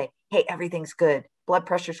and they say, hey, everything's good, blood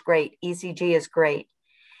pressure's great, ECG is great.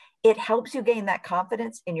 It helps you gain that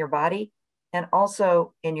confidence in your body and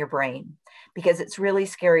also in your brain, because it's really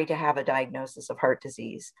scary to have a diagnosis of heart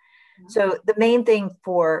disease. So the main thing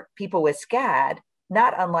for people with SCAD,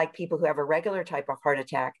 not unlike people who have a regular type of heart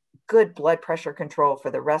attack, good blood pressure control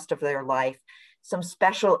for the rest of their life, some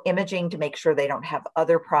special imaging to make sure they don't have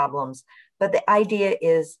other problems. But the idea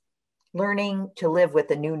is learning to live with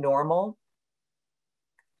the new normal.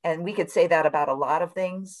 And we could say that about a lot of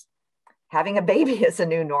things. Having a baby is a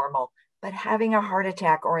new normal. but having a heart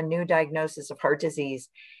attack or a new diagnosis of heart disease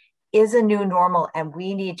is a new normal, and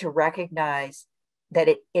we need to recognize that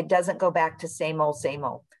it doesn't go back to same old, same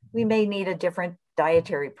old. We may need a different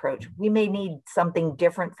dietary approach. We may need something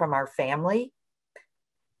different from our family,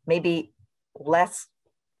 maybe less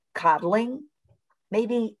coddling,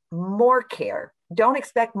 maybe more care. Don't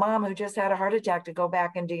expect mom who just had a heart attack to go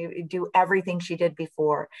back and do everything she did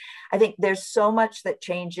before. I think there's so much that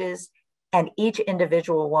changes, and each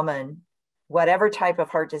individual woman, whatever type of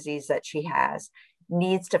heart disease that she has,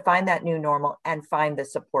 needs to find that new normal and find the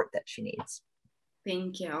support that she needs.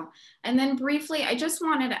 Thank you. And then briefly, I just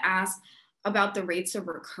wanted to ask about the rates of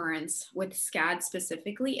recurrence with SCAD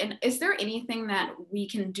specifically. And is there anything that we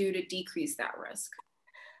can do to decrease that risk?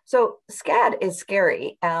 So SCAD is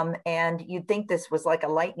scary, and you'd think this was like a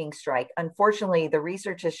lightning strike. Unfortunately, the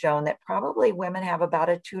research has shown that probably women have about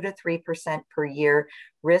a 2 to 3% per year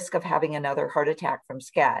risk of having another heart attack from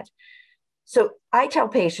SCAD. So I tell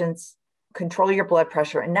patients, control your blood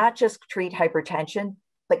pressure and not just treat hypertension,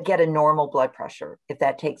 but get a normal blood pressure. If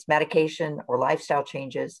that takes medication or lifestyle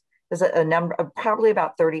changes, there's a number of probably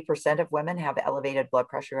about 30% of women have elevated blood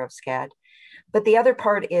pressure of SCAD. But the other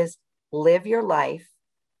part is live your life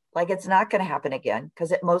like it's not going to happen again,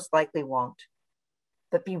 because it most likely won't.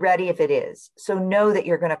 But be ready if it is. So know that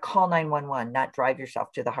you're going to call 911, not drive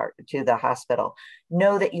yourself to the hospital.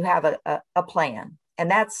 Know that you have a plan.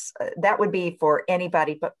 And that would be for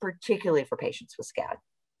anybody, but particularly for patients with SCAD.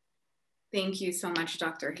 Thank you so much,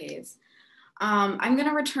 Dr. Hayes. I'm going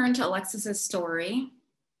to return to Alexis's story.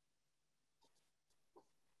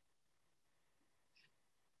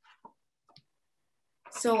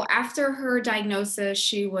 So after her diagnosis,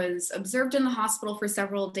 she was observed in the hospital for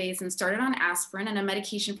several days and started on aspirin and a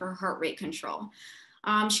medication for heart rate control.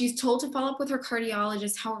 She's told to follow up with her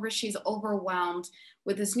cardiologist. However, she's overwhelmed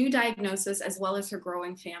with this new diagnosis as well as her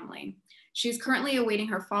growing family. She's currently awaiting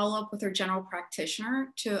her follow-up with her general practitioner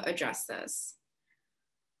to address this.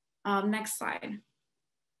 Next slide.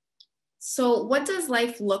 So what does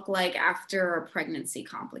life look like after a pregnancy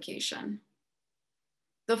complication?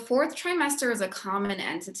 The fourth trimester is a common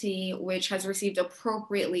entity which has received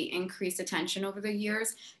appropriately increased attention over the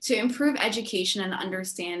years to improve education and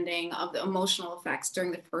understanding of the emotional effects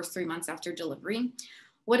during the first 3 months after delivery.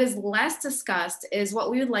 What is less discussed is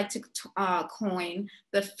what we would like to coin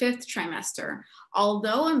the fifth trimester,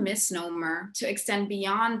 although a misnomer to extend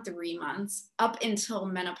beyond 3 months up until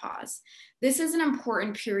menopause. This is an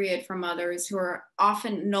important period for mothers who are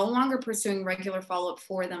often no longer pursuing regular follow-up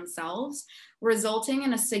for themselves, resulting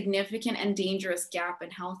in a significant and dangerous gap in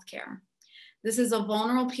healthcare. This is a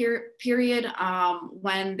vulnerable period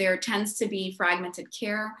when there tends to be fragmented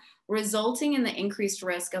care, resulting in the increased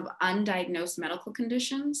risk of undiagnosed medical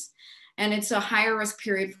conditions. And it's a higher risk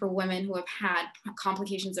period for women who have had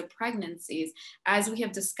complications of pregnancies. As we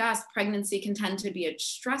have discussed, pregnancy can tend to be a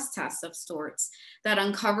stress test of sorts that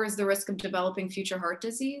uncovers the risk of developing future heart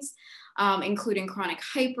disease, including chronic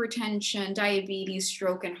hypertension, diabetes,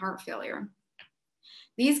 stroke, and heart failure.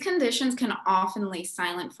 These conditions can often lay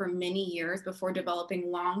silent for many years before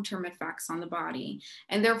developing long-term effects on the body,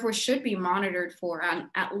 and therefore should be monitored for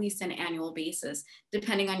at least an annual basis,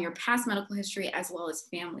 depending on your past medical history as well as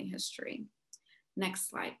family history. Next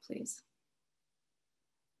slide, please.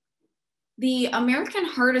 The American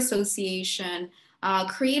Heart Association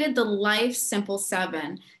created the Life Simple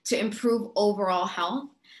 7 to improve overall health.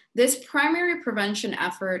 This primary prevention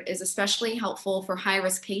effort is especially helpful for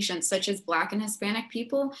high-risk patients such as Black and Hispanic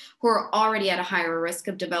people who are already at a higher risk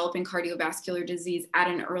of developing cardiovascular disease at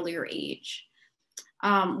an earlier age.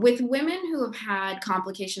 With women who have had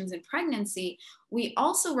complications in pregnancy, we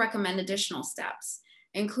also recommend additional steps,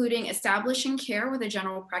 including establishing care with a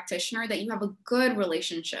general practitioner that you have a good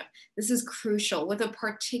relationship. This is crucial, with a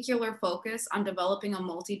particular focus on developing a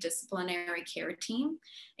multidisciplinary care team,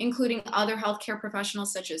 including other healthcare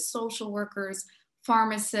professionals such as social workers,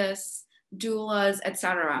 pharmacists, doulas,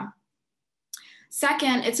 etc.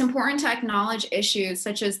 Second, it's important to acknowledge issues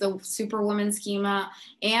such as the Superwoman schema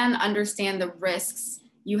and understand the risks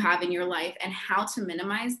you have in your life and how to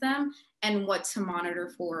minimize them and what to monitor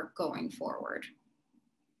for going forward.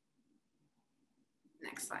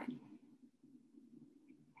 Next slide.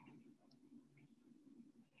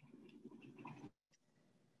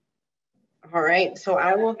 All right, so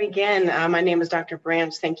I will begin. My name is Dr.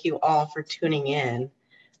 Branch. Thank you all for tuning in.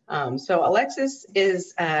 So Alexis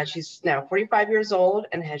is, she's now 45 years old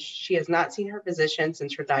and she has not seen her physician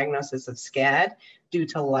since her diagnosis of SCAD due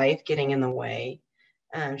to life getting in the way.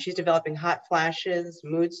 She's developing hot flashes,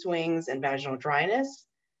 mood swings, and vaginal dryness,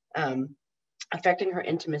 affecting her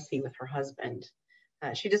intimacy with her husband.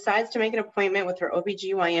 She decides to make an appointment with her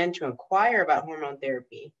OBGYN to inquire about hormone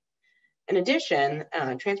therapy. In addition,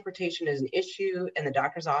 transportation is an issue and the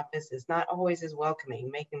doctor's office is not always as welcoming,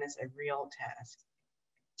 making this a real task.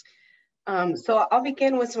 So I'll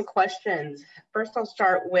begin with some questions. First, I'll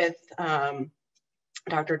start with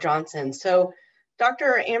Dr. Johnson. So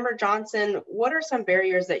Dr. Amber Johnson, what are some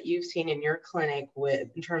barriers that you've seen in your clinic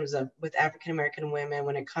in terms of with African-American women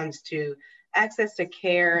when it comes to access to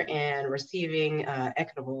care and receiving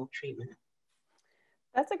equitable treatment?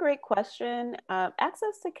 That's a great question.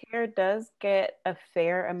 Access to care does get a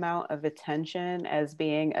fair amount of attention as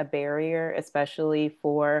being a barrier, especially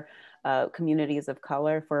for communities of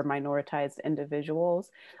color, for minoritized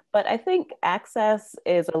individuals. But I think access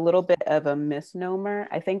is a little bit of a misnomer.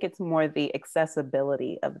 I think it's more the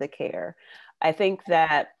accessibility of the care. I think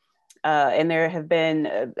that, and there have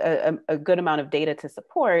been a good amount of data to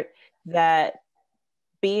support that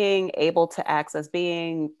being able to access,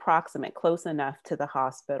 being proximate, close enough to the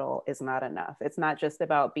hospital is not enough. It's not just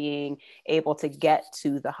about being able to get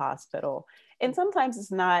to the hospital. And sometimes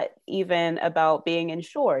it's not even about being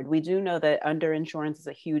insured. We do know that underinsurance is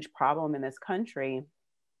a huge problem in this country,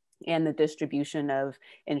 and the distribution of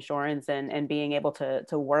insurance and being able to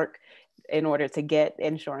work in order to get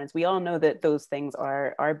insurance. We all know that those things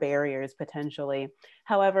are barriers potentially.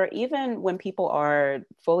 However, even when people are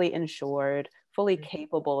fully insured, fully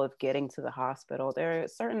capable of getting to the hospital, there are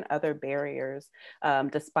certain other barriers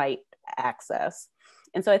despite access.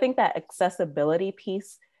 And so I think that accessibility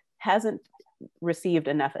piece hasn't received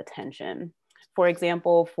enough attention. For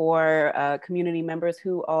example, for community members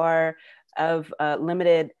who are of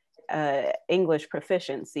limited English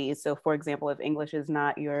proficiency. So for example, if English is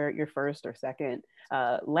not your first or second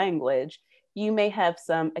language, you may have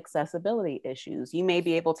some accessibility issues. You may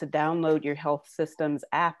be able to download your health systems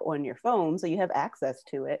app on your phone, so you have access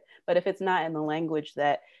to it. But if it's not in the language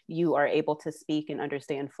that you are able to speak and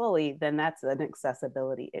understand fully, then that's an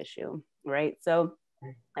accessibility issue, right? So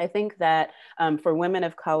I think that for women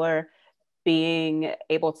of color, being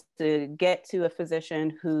able to get to a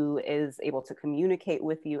physician who is able to communicate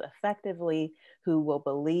with you effectively, who will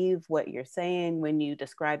believe what you're saying when you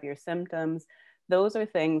describe your symptoms, those are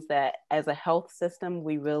things that as a health system,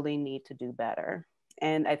 we really need to do better.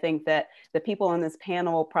 And I think that the people on this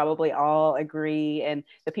panel probably all agree, and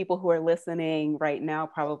the people who are listening right now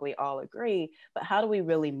probably all agree, but how do we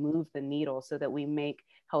really move the needle so that we make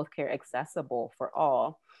healthcare accessible for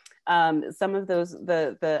all? Some of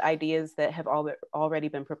the ideas that have already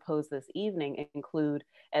been proposed this evening include,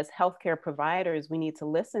 as healthcare providers, we need to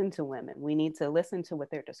listen to women. We need to listen to what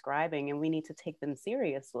they're describing, and we need to take them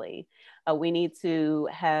seriously. We need to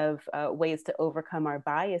have ways to overcome our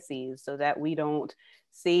biases so that we don't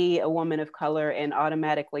see a woman of color and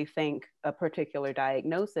automatically think a particular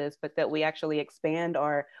diagnosis, but that we actually expand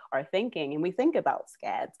our thinking and we think about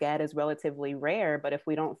SCAD. SCAD is relatively rare, but if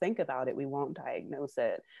we don't think about it, we won't diagnose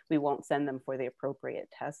it. We won't send them for the appropriate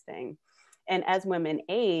testing. And as women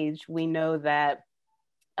age, we know that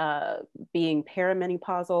being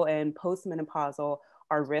perimenopausal and postmenopausal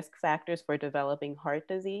are risk factors for developing heart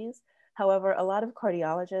disease. However, a lot of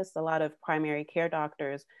cardiologists, a lot of primary care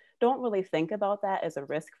doctors don't really think about that as a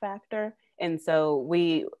risk factor. And so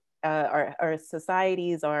we, our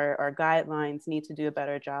societies, our guidelines need to do a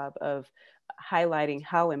better job of highlighting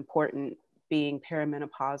how important being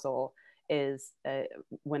perimenopausal is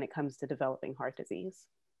when it comes to developing heart disease.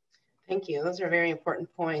 Thank you. Those are very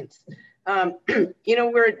important points. You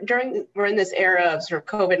know, we're in this era of sort of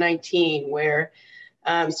COVID-19 where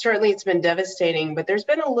certainly it's been devastating, but there's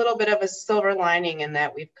been a little bit of a silver lining in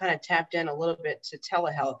that we've kind of tapped in a little bit to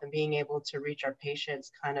telehealth and being able to reach our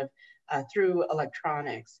patients kind of through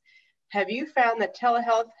electronics. Have you found that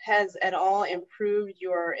telehealth has at all improved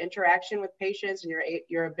your interaction with patients and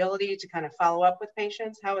your ability to kind of follow up with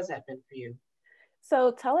patients? How has that been for you?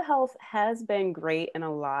 So telehealth has been great in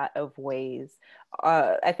a lot of ways.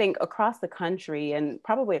 I think across the country and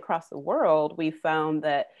probably across the world, we found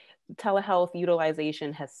that telehealth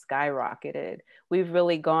utilization has skyrocketed. We've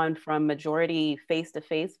really gone from majority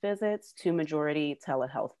face-to-face visits to majority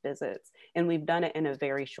telehealth visits. And we've done it in a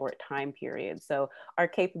very short time period. So our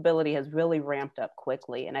capability has really ramped up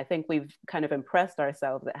quickly. And I think we've kind of impressed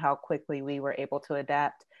ourselves at how quickly we were able to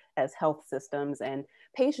adapt as health systems, and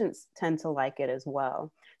patients tend to like it as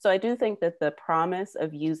well. So I do think that the promise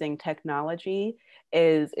of using technology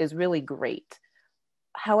is really great.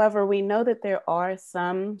 However, we know that there are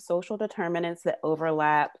some social determinants that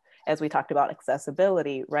overlap, as we talked about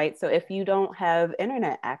accessibility, right? So if you don't have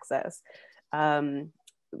internet access,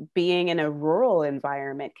 being in a rural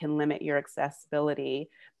environment can limit your accessibility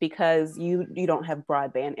because you don't have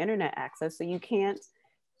broadband internet access. So you can't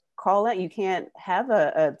call it, you can't have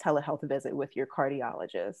a telehealth visit with your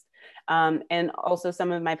cardiologist. And also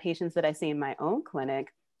some of my patients that I see in my own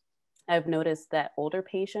clinic, I've noticed that older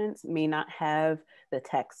patients may not have the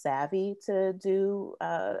tech savvy to do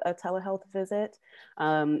a telehealth visit.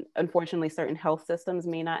 Unfortunately, certain health systems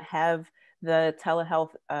may not have the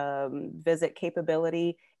telehealth visit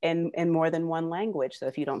capability in more than one language. So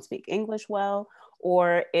if you don't speak English well,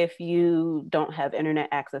 or if you don't have internet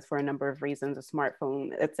access for a number of reasons, a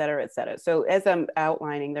smartphone, et cetera, et cetera. So as I'm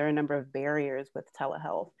outlining, there are a number of barriers with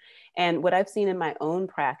telehealth. And what I've seen in my own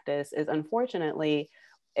practice is, unfortunately,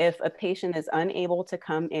 if a patient is unable to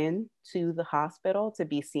come in to the hospital to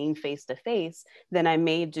be seen face-to-face, then I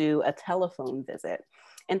may do a telephone visit.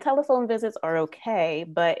 And telephone visits are okay,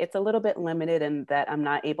 but it's a little bit limited in that I'm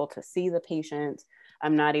not able to see the patient.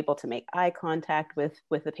 I'm not able to make eye contact with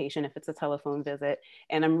the patient if it's a telephone visit,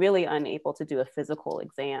 and I'm really unable to do a physical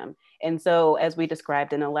exam. And so, as we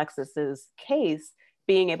described in Alexis's case,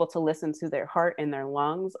 being able to listen to their heart and their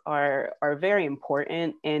lungs are very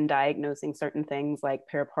important in diagnosing certain things like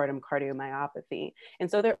peripartum cardiomyopathy. And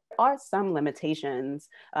so there are some limitations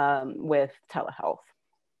with telehealth.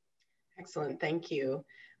 Excellent, thank you.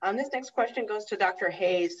 This next question goes to Dr.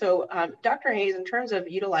 Hayes. So Dr. Hayes, in terms of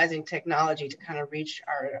utilizing technology to kind of reach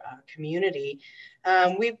our community,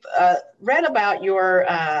 we've read about your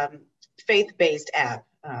faith-based app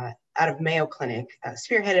out of Mayo Clinic,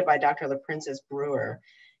 spearheaded by Dr. LaPrincess Brewer.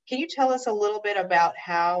 Can you tell us a little bit about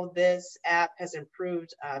how this app has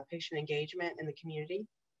improved patient engagement in the community?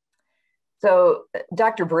 So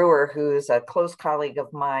Dr. Brewer, who's a close colleague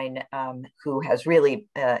of mine, who has really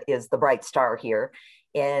is the bright star here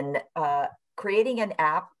in creating an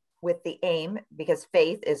app with the aim, because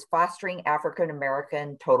faith is fostering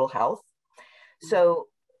African-American total health. So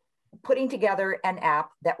putting together an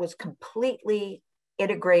app that was completely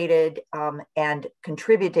integrated and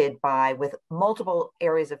contributed by, with multiple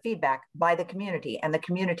areas of feedback by the community, and the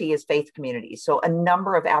community is faith community. So a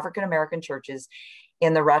number of African-American churches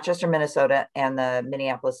in the Rochester, Minnesota, and the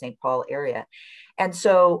Minneapolis-St. Paul area. And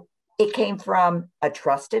so it came from a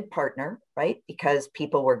trusted partner, right? Because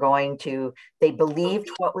people were they believed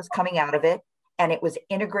what was coming out of it, and it was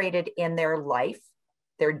integrated in their life,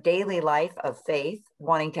 their daily life of faith,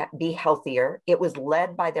 wanting to be healthier. It was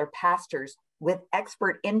led by their pastors with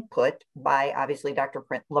expert input by, obviously, Dr.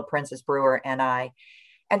 LaPrincess Brewer and I.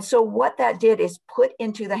 And so what that did is put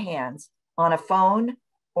into the hands on a phone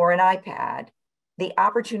or an iPad the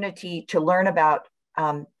opportunity to learn about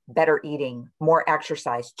better eating, more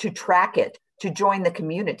exercise, to track it, to join the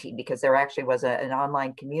community, because there actually was an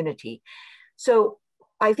online community. So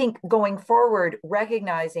I think going forward,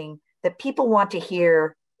 recognizing that people want to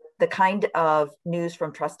hear the kind of news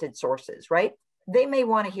from trusted sources, right? They may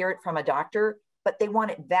want to hear it from a doctor, but they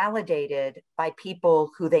want it validated by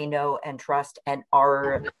people who they know and trust and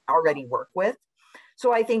already work with.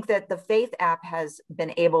 So I think that the Faith app has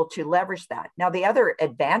been able to leverage that. Now, the other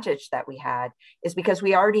advantage that we had is because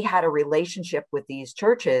we already had a relationship with these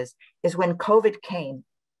churches, is when COVID came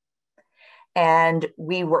and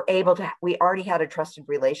we already had a trusted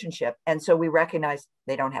relationship. And so we recognized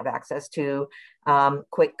they don't have access to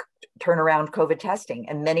quick turnaround COVID testing,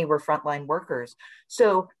 and many were frontline workers.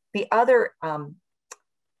 So the other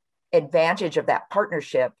advantage of that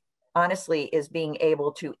partnership, honestly, is being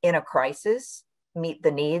able to, in a crisis, meet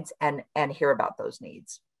the needs and hear about those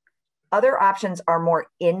needs. Other options are more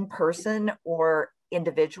in-person or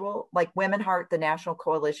individual, like Women Heart, the National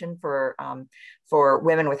Coalition for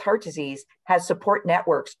Women with Heart Disease, has support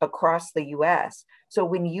networks across the US. So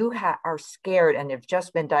when you are scared and have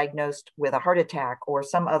just been diagnosed with a heart attack or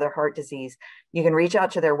some other heart disease, you can reach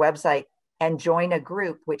out to their website and join a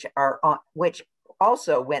group which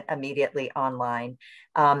also went immediately online.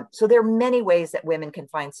 So there are many ways that women can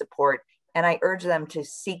find support, and I urge them to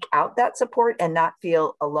seek out that support and not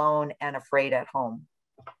feel alone and afraid at home.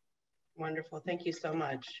 Wonderful, thank you so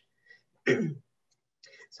much. So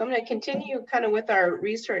I'm going to continue kind of with our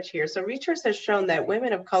research here. So research has shown that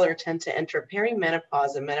women of color tend to enter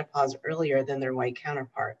perimenopause and menopause earlier than their white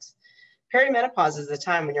counterparts. Perimenopause is the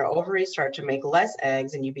time when your ovaries start to make less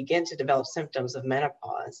eggs and you begin to develop symptoms of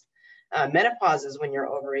menopause. Menopause is when your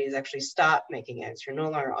ovaries actually stop making eggs. You're no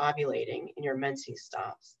longer ovulating and your menses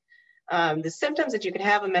stops. The symptoms that you can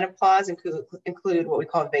have in menopause include what we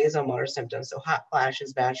call vasomotor symptoms, so hot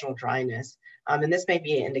flashes, vaginal dryness, and this may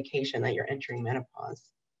be an indication that you're entering menopause.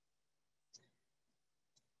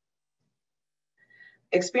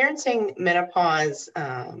 Experiencing menopause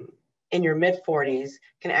in your mid-40s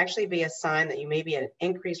can actually be a sign that you may be at an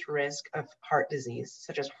increased risk of heart disease,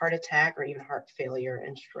 such as heart attack or even heart failure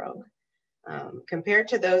and stroke. Compared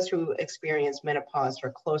to those who experience menopause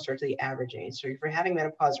or closer to the average age. So if you're having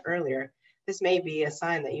menopause earlier, this may be a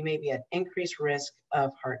sign that you may be at increased risk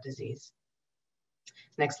of heart disease.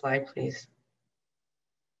 Next slide, please.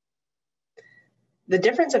 The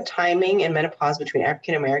difference of timing in menopause between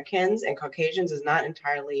African Americans and Caucasians is not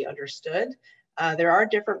entirely understood. There are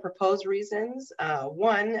different proposed reasons.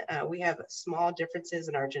 One, we have small differences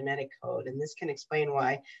in our genetic code, and this can explain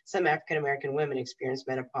why some African American women experience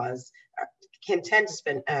menopause, can tend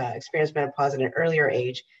to experience menopause at an earlier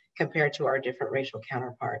age compared to our different racial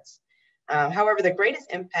counterparts. However, the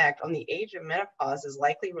greatest impact on the age of menopause is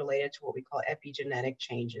likely related to what we call epigenetic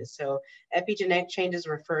changes. So epigenetic changes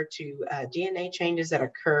refer to DNA changes that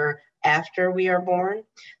occur after we are born.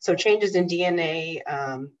 So changes in DNA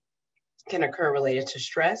can occur related to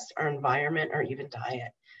stress, our environment, or even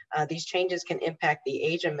diet. These changes can impact the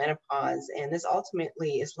age of menopause, and this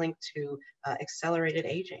ultimately is linked to accelerated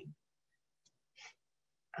aging.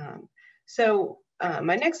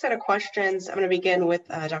 My next set of questions, I'm going to begin with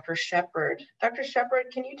Dr. Shepard. Dr. Shepard,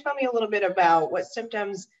 can you tell me a little bit about what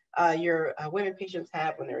symptoms your women patients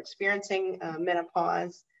have when they're experiencing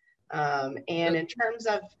menopause? And in terms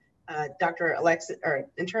of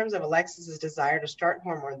Alexis's desire to start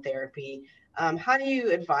hormone therapy, how do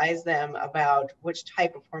you advise them about which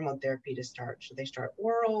type of hormone therapy to start? Should they start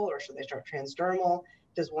oral or should they start transdermal?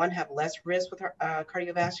 Does one have less risk with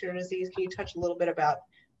cardiovascular disease? Can you touch a little bit about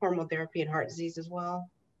hormone therapy and heart disease as well?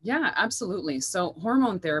 Yeah, absolutely. So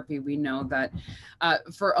hormone therapy, we know that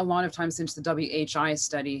for a lot of time since the WHI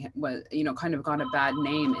study was, kind of got a bad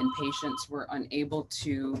name and patients were unable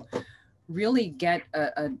to really get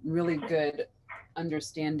a really good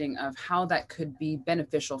understanding of how that could be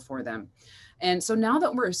beneficial for them. And so now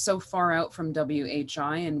that we're so far out from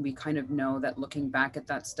WHI and we kind of know that looking back at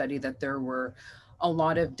that study that there were a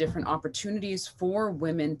lot of different opportunities for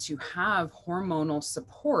women to have hormonal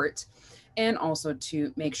support and also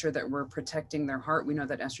to make sure that we're protecting their heart. We know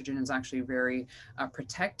that estrogen is actually very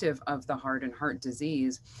protective of the heart and heart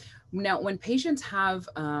disease. Now, when patients have,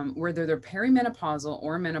 whether they're perimenopausal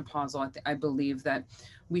or menopausal, I believe that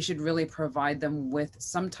we should really provide them with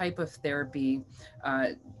some type of therapy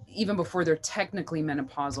even before they're technically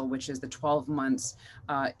menopausal, which is the 12 months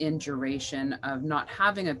in duration of not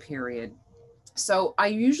having a period. So I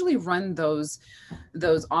usually run those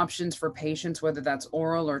options for patients, whether that's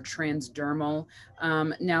oral or transdermal.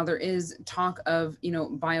 Now there is talk of,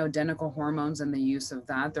 bioidentical hormones and the use of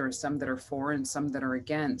that. There are some that are for and some that are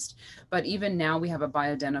against. But even now we have a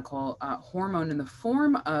bioidentical hormone in the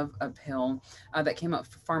form of a pill that came out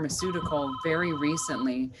pharmaceutical very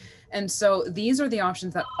recently. And so these are the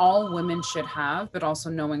options that all women should have, but also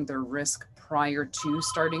knowing their risk prior to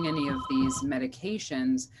starting any of these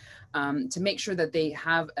medications. To make sure that they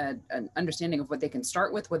have an understanding of what they can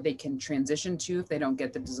start with, what they can transition to if they don't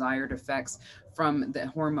get the desired effects from the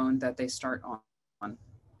hormone that they start on.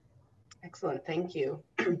 Excellent, thank you.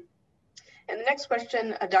 And the next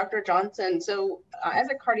question, Dr. Johnson. So as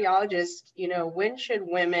a cardiologist, when should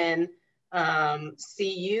women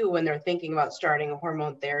see you when they're thinking about starting a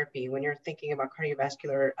hormone therapy, when you're thinking about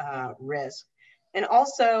cardiovascular risk? And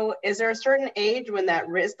also, is there a certain age when that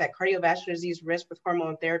risk, that cardiovascular disease risk with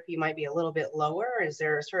hormone therapy might be a little bit lower? Or is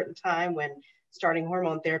there a certain time when starting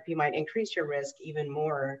hormone therapy might increase your risk even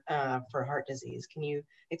more for heart disease? Can you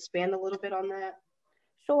expand a little bit on that?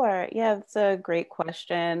 Sure. Yeah, that's a great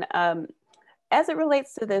question. As it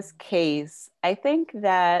relates to this case, I think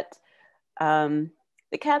that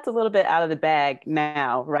the cat's a little bit out of the bag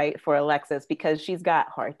now, right, for Alexis, because she's got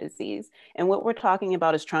heart disease. And what we're talking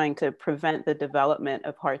about is trying to prevent the development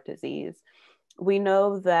of heart disease. We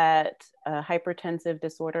know that hypertensive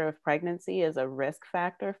disorder of pregnancy is a risk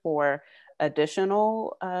factor for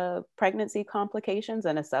additional pregnancy complications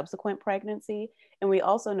and a subsequent pregnancy. And we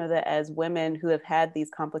also know that as women who have had these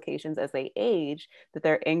complications as they age, that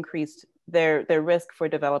their risk for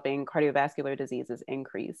developing cardiovascular disease is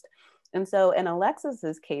increased. And so in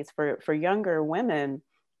Alexis's case, for younger women,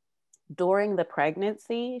 during the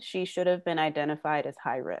pregnancy, she should have been identified as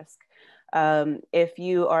high risk. If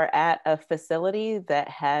you are at a facility that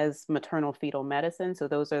has maternal fetal medicine, so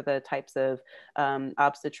those are the types of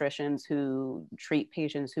obstetricians who treat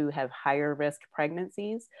patients who have higher risk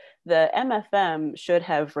pregnancies, the MFM should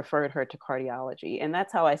have referred her to cardiology. And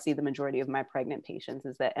that's how I see the majority of my pregnant patients,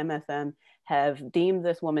 is that MFM have deemed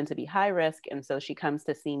this woman to be high risk. And so she comes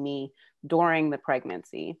to see me during the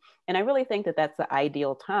pregnancy. And I really think that that's the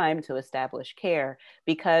ideal time to establish care,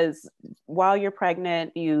 because while you're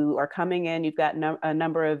pregnant, you are coming in, you've got a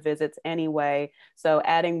number of visits anyway. So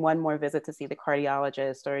adding one more visit to see the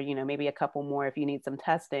cardiologist, or, you know, maybe a couple more if you need some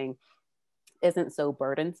testing, isn't so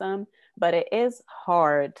burdensome. But it is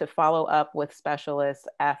hard to follow up with specialists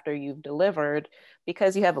after you've delivered,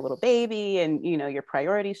 because you have a little baby and, you know, your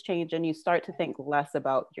priorities change and you start to think less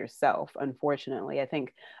about yourself. Unfortunately, I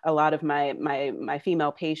think a lot of my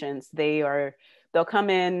female patients, they'll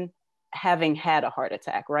come in having had a heart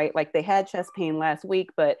attack, right? Like they had chest pain last week,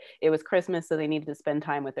 but it was Christmas, so they needed to spend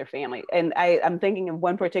time with their family. And I'm thinking of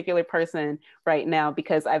one particular person right now,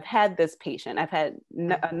 because I've had this patient, I've had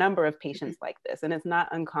a number of patients like this, and it's not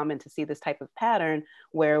uncommon to see this type of pattern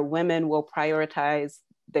where women will prioritize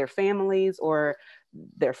their families or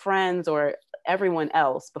their friends or everyone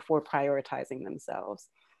else before prioritizing themselves.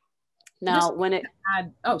 Now, when it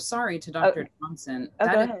sorry to Dr. Johnson,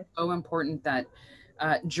 that is so important that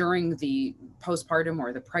during the postpartum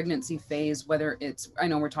or the pregnancy phase, whether it's, I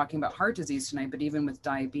know we're talking about heart disease tonight, but even with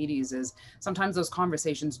diabetes, is sometimes those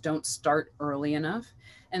conversations don't start early enough.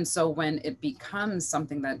 And so when it becomes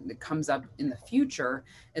something that comes up in the future,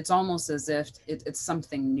 it's almost as if it's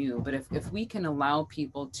something new. But if we can allow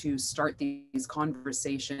people to start these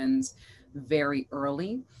conversations very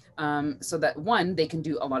early, so that one, they can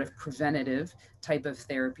do a lot of preventative type of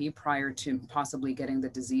therapy prior to possibly getting the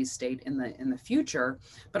disease state in the future,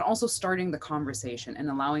 but also starting the conversation and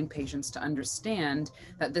allowing patients to understand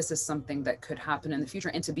that this is something that could happen in the future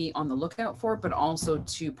and to be on the lookout for, but also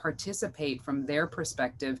to participate from their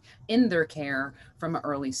perspective in their care from an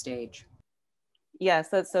early stage. Yes,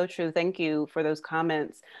 that's so true. Thank you for those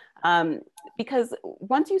comments. Because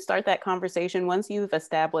once you start that conversation, once you've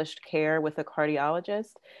established care with a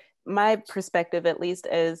cardiologist, my perspective at least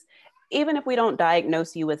is, even if we don't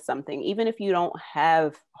diagnose you with something, even if you don't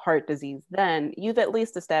have heart disease, then you've at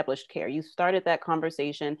least established care. You started that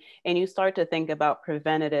conversation and you start to think about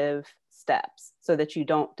preventative steps so that you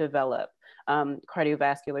don't develop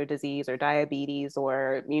cardiovascular disease or diabetes,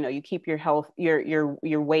 or, you know, you keep your health,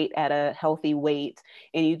 your weight at a healthy weight,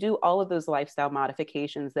 and you do all of those lifestyle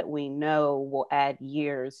modifications that we know will add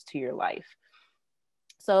years to your life.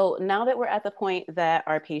 So now that we're at the point that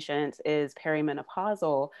our patient is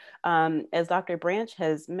perimenopausal, as Dr. Branch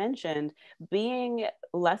has mentioned, being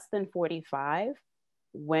less than 45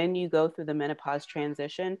 when you go through the menopause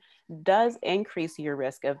transition does increase your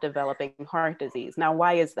risk of developing heart disease. Now,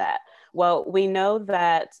 why is that? Well, we know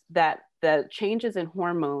that the changes in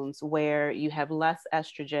hormones, where you have less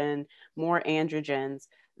estrogen, more androgens,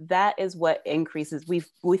 that is what increases,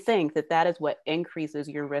 we think that is what increases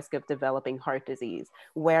your risk of developing heart disease.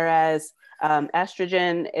 Whereas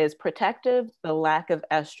estrogen is protective, the lack of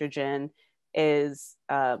estrogen is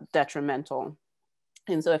detrimental.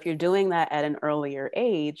 And so if you're doing that at an earlier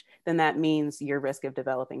age, then that means your risk of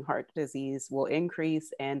developing heart disease will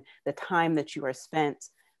increase, and the time that you are spent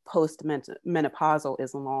post-menopausal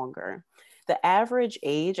is longer. The average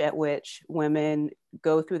age at which women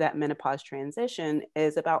go through that menopause transition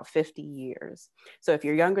is about 50 years. So if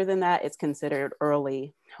you're younger than that, it's considered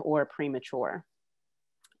early or premature.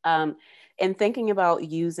 In thinking about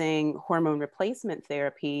using hormone replacement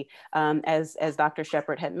therapy, as Dr.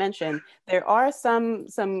 Shepard had mentioned, there are some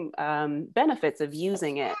benefits of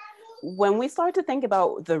using it. When we start to think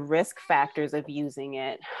about the risk factors of using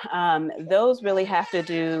it, those really have to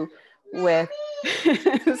do with,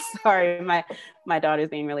 sorry, my daughter's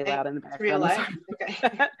being really loud in the background. Real life.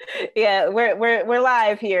 Okay. Yeah, we're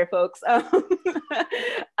live here, folks.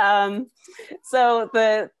 So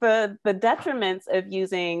the detriments of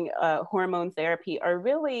using hormone therapy are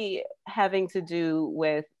really having to do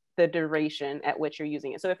with the duration at which you're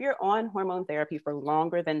using it. So if you're on hormone therapy for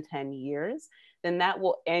longer than 10 years, then that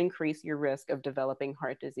will increase your risk of developing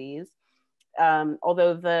heart disease.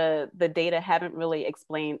 Although the data haven't really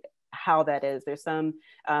explained how that is. There's some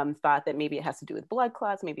thought that maybe it has to do with blood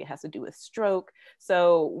clots, maybe it has to do with stroke.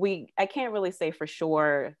 So I can't really say for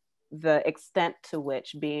sure the extent to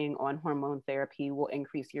which being on hormone therapy will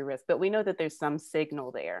increase your risk, but we know that there's some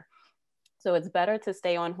signal there. So it's better to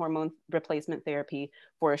stay on hormone replacement therapy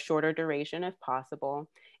for a shorter duration if possible.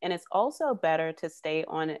 And it's also better to stay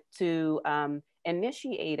on it, to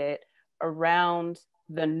initiate it around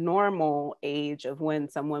the normal age of when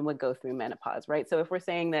someone would go through menopause, right? So if we're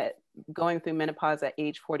saying that going through menopause at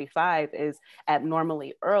age 45 is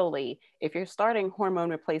abnormally early, if you're starting hormone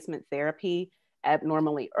replacement therapy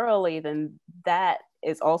abnormally early, then that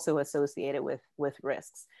is also associated with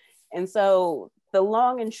risks. And so the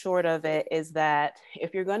long and short of it is that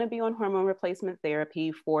if you're going to be on hormone replacement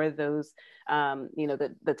therapy for those,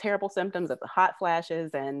 the terrible symptoms of the hot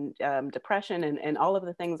flashes and depression and all of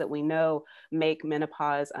the things that we know make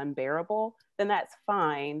menopause unbearable, then that's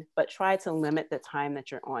fine, but try to limit the time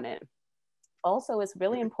that you're on it. Also, it's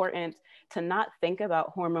really important to not think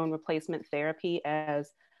about hormone replacement therapy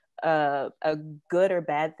as a good or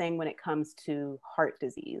bad thing when it comes to heart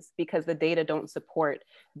disease, because the data don't support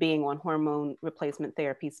being on hormone replacement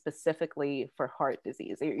therapy specifically for heart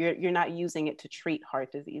disease. You're not using it to treat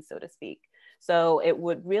heart disease, so to speak. So it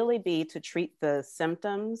would really be to treat the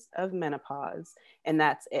symptoms of menopause, and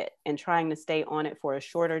that's it, and trying to stay on it for a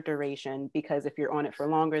shorter duration, because if you're on it for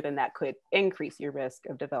longer, then that could increase your risk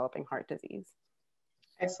of developing heart disease.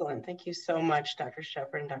 Excellent. Thank you so much, Dr.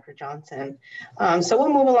 Shepard and Dr. Johnson. So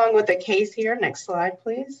we'll move along with the case here. Next slide,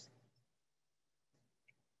 please.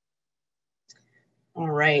 All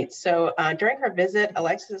right. So during her visit,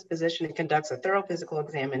 Alexis' physician conducts a thorough physical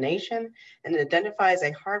examination and identifies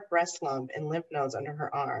a hard breast lump and lymph nodes under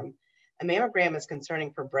her arm. A mammogram is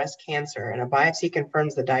concerning for breast cancer, and a biopsy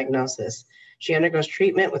confirms the diagnosis. She undergoes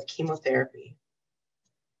treatment with chemotherapy.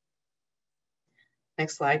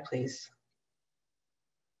 Next slide, please.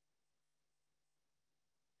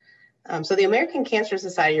 So the American Cancer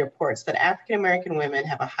Society reports that African-American women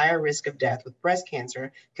have a higher risk of death with breast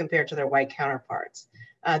cancer compared to their white counterparts.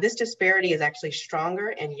 This disparity is actually stronger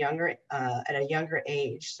and younger at a younger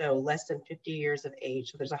age, so less than 50 years of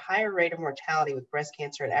age. So there's a higher rate of mortality with breast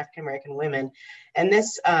cancer in African-American women. And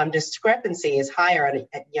this discrepancy is higher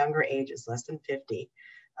at younger ages, less than 50.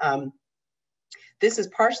 This is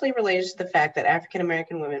partially related to the fact that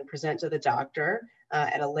African-American women present to the doctor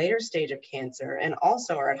at a later stage of cancer, and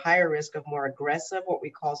also are at higher risk of more aggressive, what we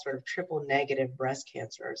call sort of triple negative breast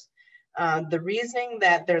cancers. The reasoning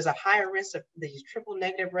that there's a higher risk of these triple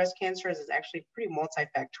negative breast cancers is actually pretty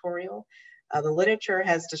multifactorial. The literature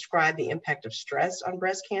has described the impact of stress on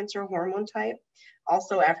breast cancer hormone type.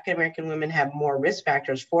 Also, African-American women have more risk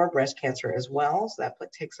factors for breast cancer as well, so that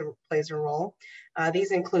plays a role.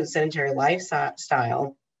 These include sedentary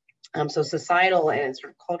lifestyle, so societal and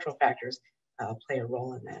sort of cultural factors play a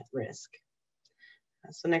role in that risk.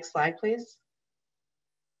 So next slide, please.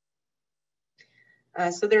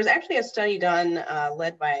 So there's actually a study done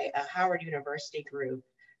led by a Howard University group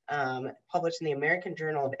published in the American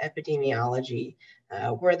Journal of Epidemiology,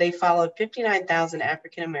 where they followed 59,000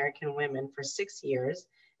 African-American women for 6 years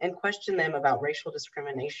and questioned them about racial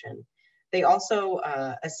discrimination. They also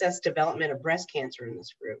assessed development of breast cancer in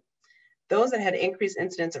this group. Those that had increased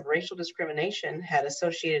incidence of racial discrimination had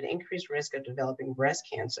associated increased risk of developing breast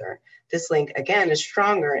cancer. This link, again, is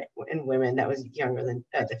stronger in women that was younger than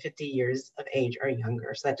the 50 years of age or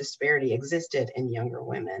younger. So that disparity existed in younger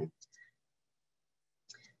women.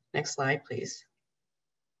 Next slide, please.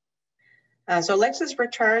 So Alexis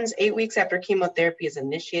returns 8 weeks after chemotherapy is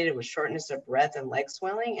initiated with shortness of breath and leg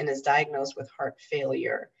swelling and is diagnosed with heart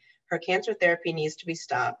failure. Her cancer therapy needs to be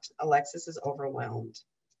stopped. Alexis is overwhelmed.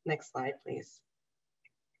 Next slide, please.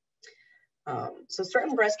 So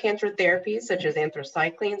certain breast cancer therapies, such as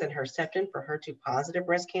anthracyclines and Herceptin for HER2-positive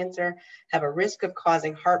breast cancer, have a risk of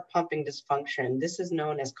causing heart pumping dysfunction. This is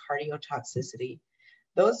known as cardiotoxicity.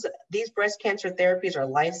 These breast cancer therapies are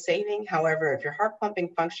life-saving. However, if your heart pumping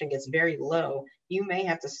function gets very low, you may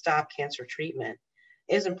have to stop cancer treatment.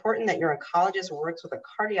 It is important that your oncologist works with a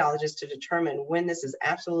cardiologist to determine when this is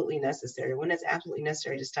absolutely necessary, when it's absolutely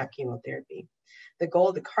necessary to stop chemotherapy. The goal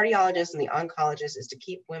of the cardiologist and the oncologist is to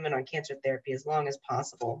keep women on cancer therapy as long as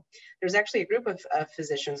possible. There's actually a group of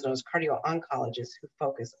physicians known as cardio-oncologists who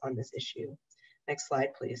focus on this issue. Next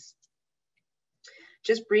slide, please.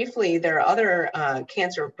 Just briefly, there are other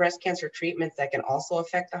breast cancer treatments that can also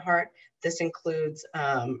affect the heart. This includes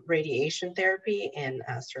radiation therapy and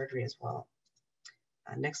surgery as well.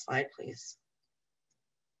 Next slide, please.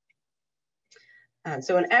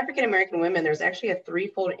 So in African-American women, there's actually a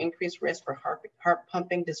threefold increased risk for heart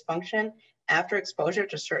pumping dysfunction after exposure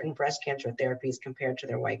to certain breast cancer therapies compared to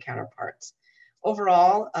their white counterparts.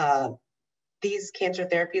 Overall, these cancer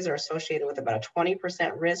therapies are associated with about a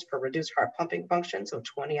 20% risk for reduced heart pumping function, so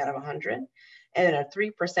 20 out of 100, and then a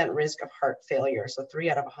 3% risk of heart failure, so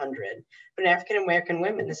 3 out of 100. But in African-American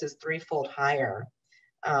women, this is threefold higher.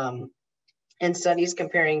 In studies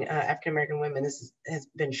comparing African-American women, this has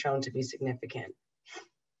been shown to be significant.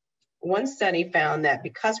 One study found that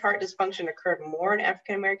because heart dysfunction occurred more in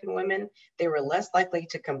African-American women, they were less likely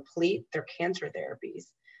to complete their cancer therapies.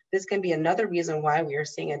 This can be another reason why we are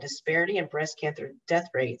seeing a disparity in breast cancer death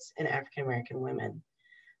rates in African-American women.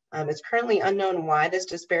 It's currently unknown why this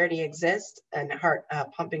disparity exists in heart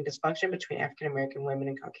pumping dysfunction between African-American women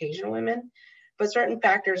and Caucasian women, But certain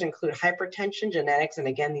factors include hypertension, genetics, and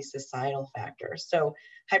again, these societal factors. So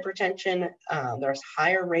hypertension, there's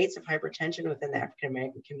higher rates of hypertension within the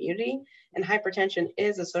African-American community, and hypertension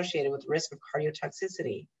is associated with risk of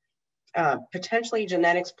cardiotoxicity. Potentially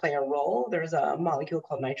genetics play a role. There's a molecule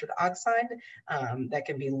called nitric oxide that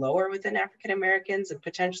can be lower within African Americans, and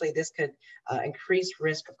potentially this could increase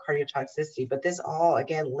risk of cardiotoxicity. But this all,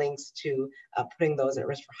 again, links to putting those at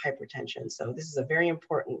risk for hypertension. So this is a very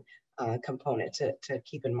important component to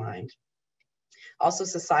keep in mind. Also,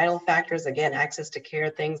 societal factors, again, access to care,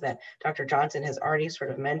 things that Dr. Johnson has already sort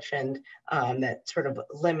of mentioned that sort of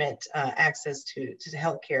limit access to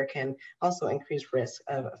healthcare can also increase risk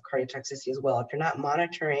of cardiotoxicity as well. If you're not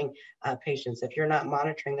monitoring patients, if you're not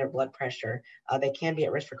monitoring their blood pressure, they can be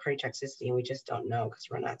at risk for cardiotoxicity, and we just don't know because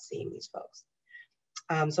we're not seeing these folks.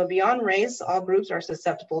 So beyond race, all groups are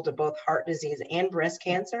susceptible to both heart disease and breast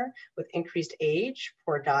cancer with increased age,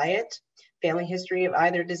 poor diet, family history of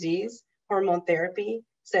either disease, hormone therapy,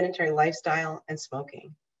 sedentary lifestyle, and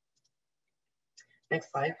smoking.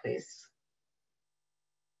 Next slide, please.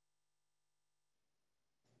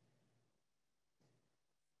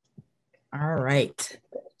 All right.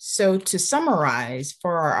 So to summarize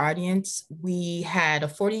for our audience, we had a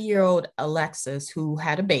 40-year-old Alexis who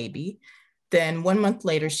had a baby. Then 1 month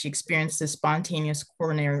later, she experienced a spontaneous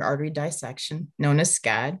coronary artery dissection known as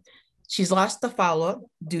SCAD. She's lost the follow-up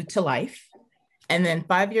due to life. And then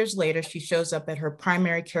 5 years later, she shows up at her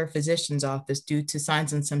primary care physician's office due to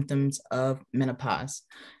signs and symptoms of menopause.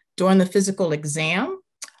 During the physical exam,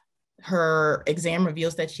 her exam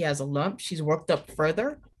reveals that she has a lump. She's worked up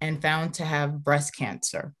further and found to have breast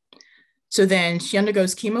cancer. So then she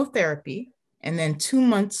undergoes chemotherapy, and then 2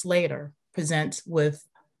 months later presents with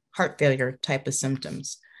heart failure type of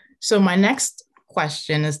symptoms. So my next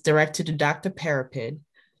question is directed to Dr. Parapid.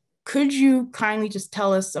 Could you kindly just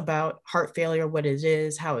tell us about heart failure, what it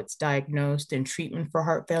is, how it's diagnosed, and treatment for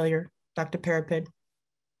heart failure, Dr. Parapid?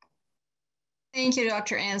 Thank you,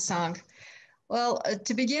 Dr. Ansong. Well,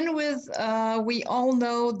 to begin with, we all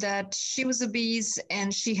know that she was obese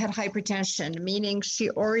and she had hypertension, meaning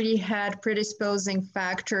she already had predisposing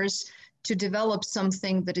factors to develop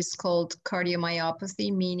something that is called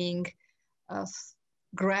cardiomyopathy, meaning a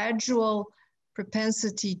gradual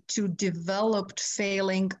propensity to developed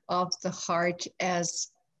failing of the heart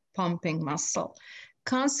as pumping muscle.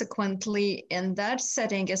 Consequently, in that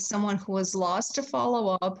setting, as someone who has lost a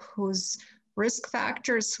follow-up, whose risk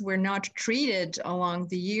factors were not treated along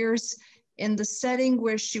the years, in the setting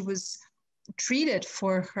where she was treated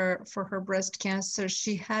for her breast cancer,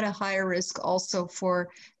 she had a higher risk also for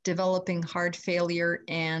developing heart failure,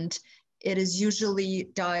 and it is usually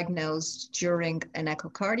diagnosed during an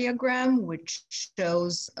echocardiogram, which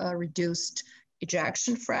shows a reduced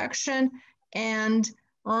ejection fraction. And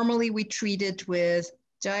normally we treat it with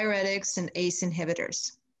diuretics and ACE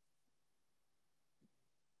inhibitors.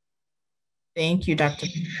 Thank you, Dr.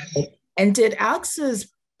 And did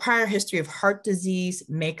Alex's prior history of heart disease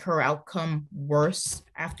make her outcome worse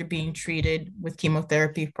after being treated with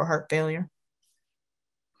chemotherapy for heart failure?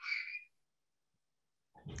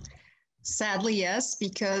 Sadly, yes,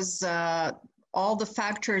 because all the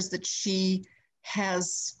factors that she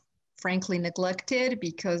has frankly neglected,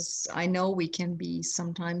 because I know we can be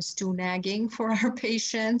sometimes too nagging for our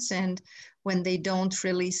patients, and when they don't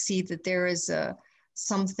really see that there is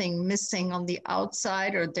something missing on the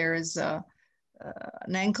outside, or there is an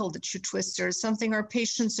ankle that should twist or something, our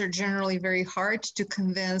patients are generally very hard to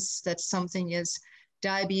convince that something is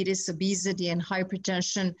diabetes, obesity, and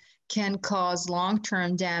hypertension can cause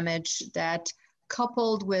long-term damage that,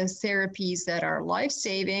 coupled with therapies that are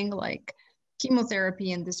life-saving, like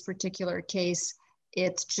chemotherapy in this particular case,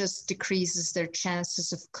 it just decreases their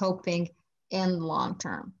chances of coping in long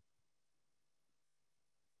term.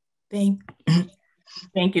 Thank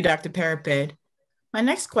you, Dr. Parapid. My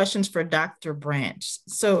next question is for Dr. Branch.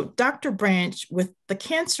 So Dr. Branch, with the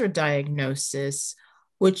cancer diagnosis,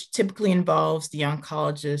 which typically involves the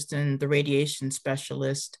oncologist and the radiation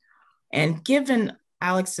specialist, and given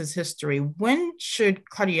Alex's history, when should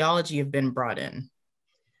cardiology have been brought in?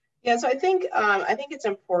 Yeah, so I think it's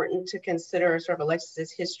important to consider sort of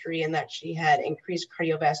Alexis's history and that she had increased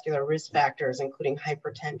cardiovascular risk factors, including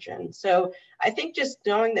hypertension. So I think just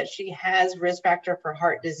knowing that she has risk factor for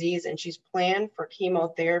heart disease and she's planned for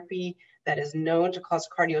chemotherapy that is known to cause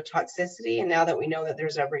cardiotoxicity, and now that we know that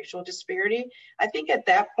there's a racial disparity, I think at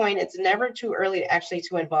that point it's never too early actually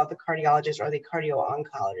to involve the cardiologist or the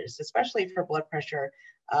cardio-oncologist, especially for blood pressure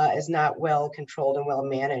is not well controlled and well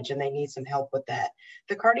managed, and they need some help with that.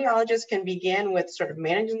 The cardiologist can begin with sort of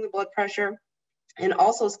managing the blood pressure and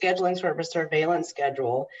also scheduling sort of a surveillance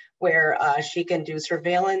schedule where she can do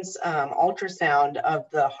surveillance ultrasound of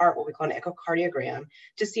the heart, what we call an echocardiogram,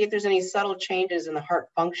 to see if there's any subtle changes in the heart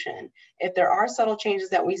function. If there are subtle changes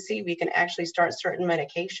that we see, we can actually start certain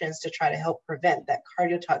medications to try to help prevent that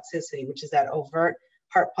cardiotoxicity, which is that overt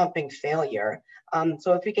heart pumping failure.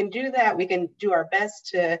 So if we can do that, we can do our best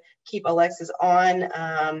to keep Alexis on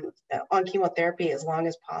chemotherapy as long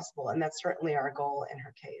as possible. And that's certainly our goal in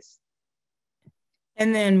her case.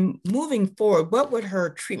 And then moving forward, what would her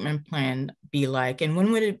treatment plan be like? And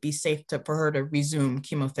when would it be safe for her to resume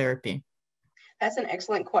chemotherapy? That's an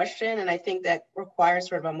excellent question. And I think that requires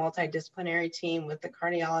sort of a multidisciplinary team with the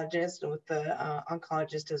cardiologist and with the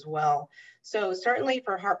oncologist as well. So certainly if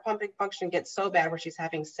her heart pumping function gets so bad where she's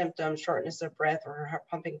having symptoms, shortness of breath, or her heart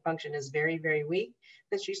pumping function is very, very weak,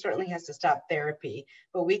 then she certainly has to stop therapy.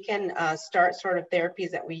 But we can start sort of therapies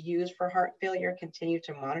that we use for heart failure, continue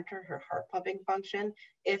to monitor her heart pumping function.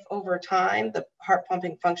 If over time the heart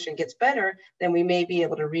pumping function gets better, then we may be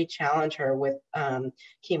able to re-challenge her with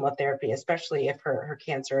chemotherapy, especially if her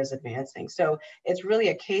cancer is advancing. So it's really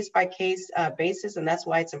a case-by-case basis, and that's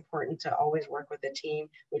why it's important to always work with a team,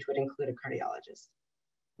 which would include a cardiologist.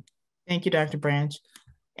 Thank you, Dr. Branch.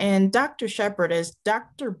 And Dr. Shepard, as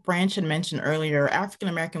Dr. Branch had mentioned earlier,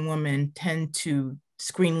 African-American women tend to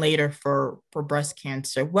screen later for breast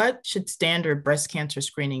cancer. What should standard breast cancer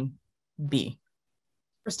screening be?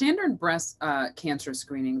 For standard breast cancer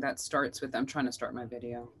screening, that starts with, I'm trying to start my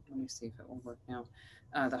video. Let me see if it will work now.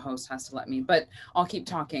 The host has to let me, but I'll keep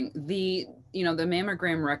talking. The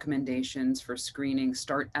mammogram recommendations for screening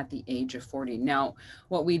start at the age of 40. Now,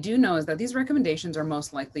 what we do know is that these recommendations are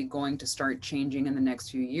most likely going to start changing in the next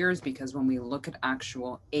few years, because when we look at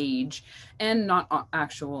actual age and not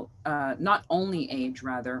only age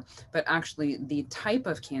rather, but actually the type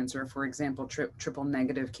of cancer, for example, triple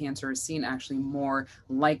negative cancer is seen actually more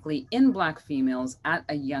likely in Black females at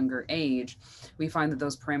a younger age. We find that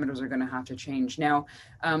those parameters are going to have to change. Now,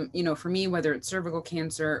 for me, whether it's cervical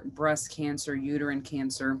cancer, breast cancer, uterine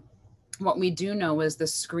cancer, what we do know is the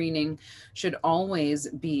screening should always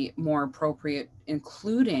be more appropriate,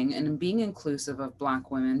 including and being inclusive of Black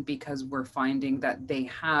women, because we're finding that they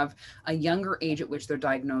have a younger age at which they're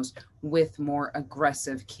diagnosed with more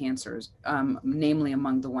aggressive cancers, namely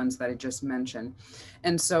among the ones that I just mentioned.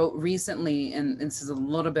 And so recently, and this is a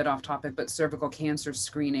little bit off topic, but cervical cancer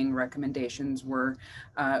screening recommendations were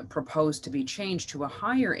proposed to be changed to a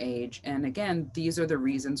higher age. And again, these are the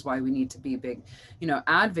reasons why we need to be big,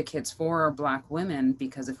 advocates for our Black women,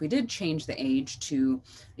 because if we did change the age to,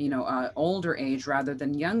 older age rather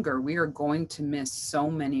than younger, we are going to miss so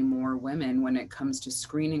many more women when it comes to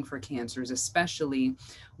screening for cancers, especially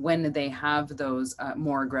when they have those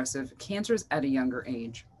more aggressive cancers at a younger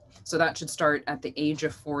age. So that should start at the age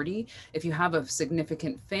of 40. If you have a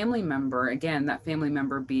significant family member, again, that family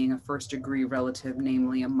member being a first degree relative,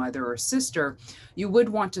 namely a mother or sister, you would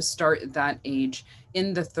want to start that age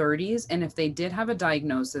in the 30s. And if they did have a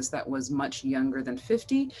diagnosis that was much younger than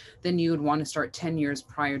 50, then you would want to start 10 years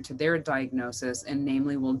prior to their diagnosis, and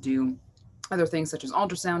namely will do other things such as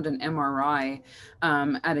ultrasound and MRI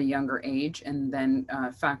at a younger age, and then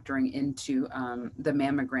factoring into the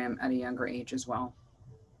mammogram at a younger age as well.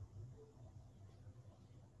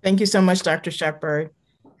 Thank you so much, Dr. Shepard.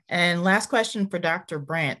 And last question for Dr.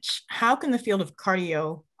 Branch. How can the field of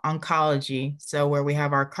cardio-oncology, so where we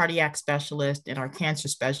have our cardiac specialist and our cancer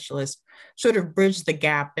specialist, sort of bridge the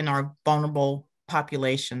gap in our vulnerable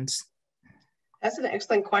populations? That's an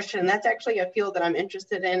excellent question. That's actually a field that I'm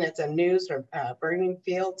interested in. It's a new sort of burgeoning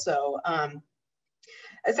field. So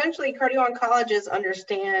essentially, cardio-oncologists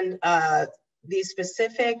understand these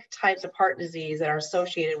specific types of heart disease that are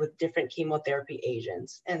associated with different chemotherapy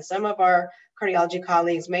agents. And some of our cardiology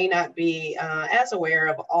colleagues may not be as aware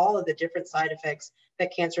of all of the different side effects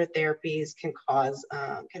that cancer therapies can cause,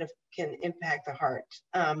 can impact the heart.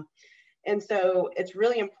 And so it's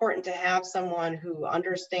really important to have someone who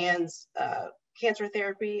understands cancer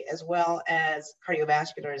therapy as well as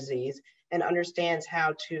cardiovascular disease, and understands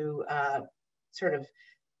how to sort of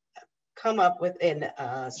come up with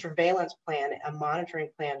a surveillance plan, a monitoring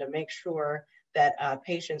plan to make sure that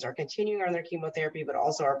patients are continuing on their chemotherapy, but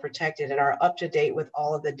also are protected and are up to date with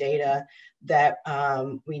all of the data that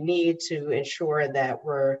we need to ensure that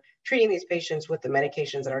we're treating these patients with the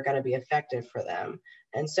medications that are going to be effective for them.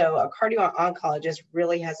 And so a cardio-oncologist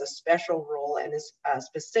really has a special role in this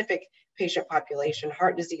specific patient population.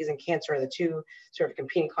 Heart disease and cancer are the two sort of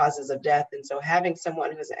competing causes of death. And so having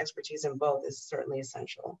someone who has expertise in both is certainly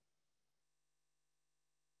essential.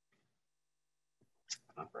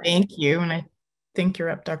 Thank you. And I think you're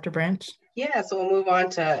up, Dr. Branch. Yeah, so we'll move on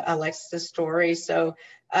to Alexis' story. So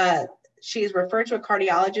she's referred to a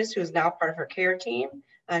cardiologist who is now part of her care team.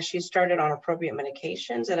 She started on appropriate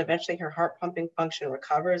medications, and eventually her heart pumping function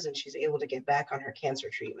recovers and she's able to get back on her cancer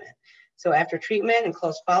treatment. So after treatment and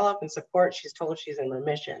close follow-up and support, she's told she's in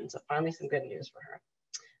remission. So finally some good news for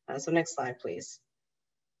her. So next slide, please.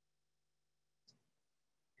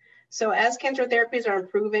 So as cancer therapies are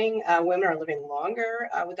improving, women are living longer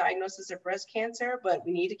with diagnosis of breast cancer, but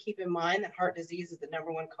we need to keep in mind that heart disease is the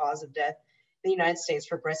 #1 cause of death in the United States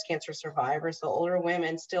for breast cancer survivors. So older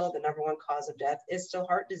women, still the #1 cause of death is still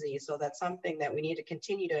heart disease. So that's something that we need to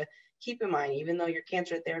continue to keep in mind. Even though your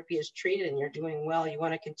cancer therapy is treated and you're doing well, you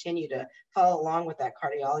want to continue to follow along with that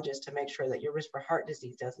cardiologist to make sure that your risk for heart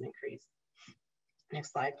disease doesn't increase.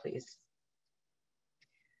 Next slide, please.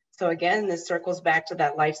 So again, this circles back to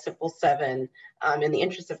that Life Simple 7. In the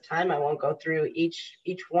interest of time, I won't go through each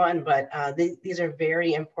one, but these are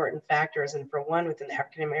very important factors. And for one, within the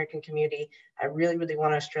African American community, I really, really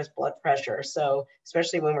want to stress blood pressure. So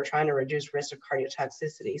especially when we're trying to reduce risk of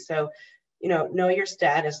cardiotoxicity. So, you know your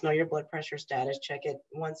status, know your blood pressure status, check it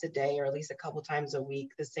once a day or at least a couple times a week,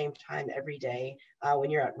 the same time every day when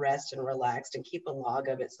you're at rest and relaxed, and keep a log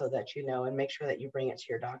of it so that you know, and make sure that you bring it to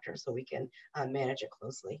your doctor so we can manage it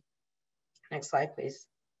closely. Next slide, please.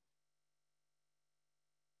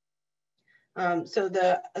 So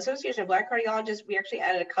the Association of Black Cardiologists, we actually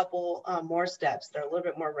added a couple more steps that are a little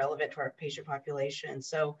bit more relevant to our patient population.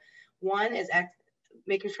 So one is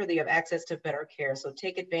making sure that you have access to better care. So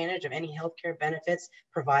take advantage of any healthcare benefits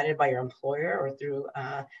provided by your employer or through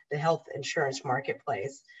the health insurance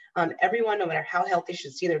marketplace. Everyone, no matter how healthy,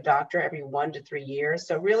 should see their doctor every 1 to 3 years.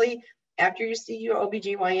 So really, after you see your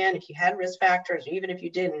OBGYN, if you had risk factors, or even if you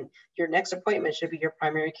didn't, your next appointment should be your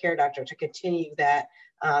primary care doctor to continue that,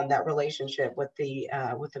 that relationship with the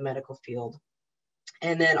medical field.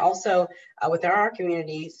 And then also within our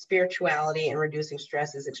community, spirituality and reducing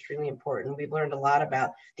stress is extremely important. We've learned a lot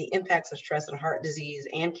about the impacts of stress on heart disease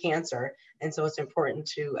and cancer. And so it's important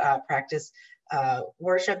to practice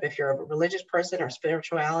worship if you're a religious person, or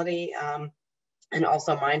spirituality, and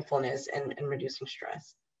also mindfulness and reducing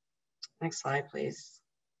stress. Next slide, please.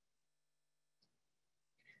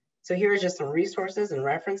 So here are just some resources and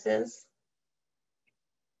references.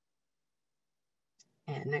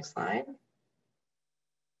 And next slide.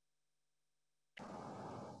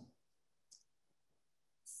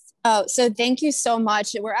 Oh, so thank you so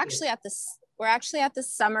much. We're actually at the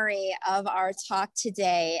summary of our talk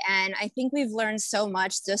today, and I think we've learned so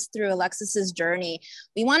much just through Alexis's journey.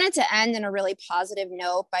 We wanted to end in a really positive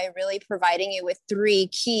note by really providing you with 3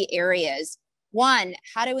 key areas. One,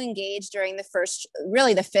 how to engage during the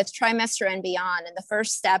 5th trimester and beyond. And the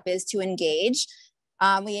first step is to engage.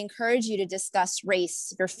 We encourage you to discuss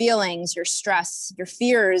race, your feelings, your stress, your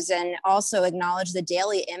fears, and also acknowledge the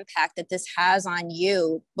daily impact that this has on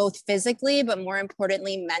you, both physically, but more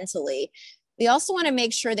importantly, mentally. We also want to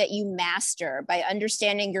make sure that you master by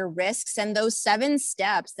understanding your risks and those 7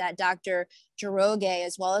 steps that Dr. Jiroge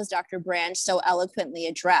as well as Dr. Branch so eloquently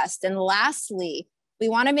addressed. And lastly, we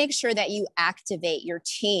want to make sure that you activate your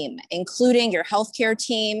team, including your healthcare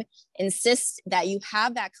team. Insist that you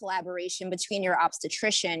have that collaboration between your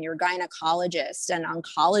obstetrician, your gynecologist, and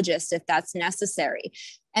oncologist if that's necessary.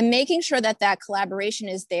 And making sure that that collaboration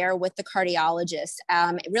is there with the cardiologist,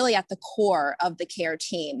 really at the core of the care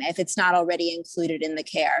team, if it's not already included in the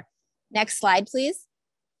care. Next slide, please.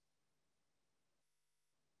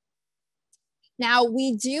 Now,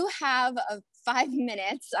 we do have 5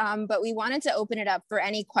 minutes, but we wanted to open it up for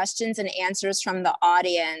any questions and answers from the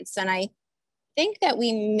audience. And I think that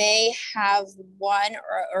we may have one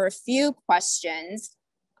or a few questions,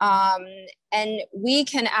 and we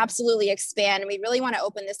can absolutely expand. We really want to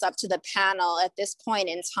open this up to the panel at this point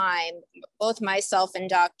in time. Both myself and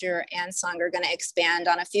Dr. Ansong are going to expand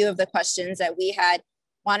on a few of the questions that we had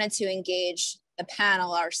wanted to engage the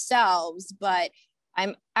panel ourselves, but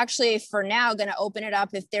I'm actually for now going to open it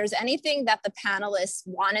up. If there's anything that the panelists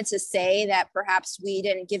wanted to say that perhaps we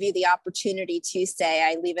didn't give you the opportunity to say,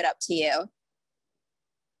 I leave it up to you.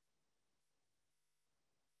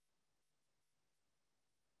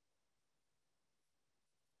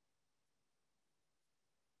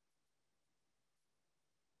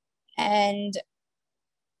 And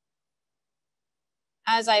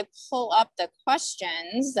as I pull up the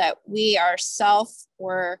questions that we ourselves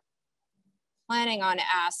were planning on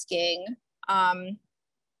asking,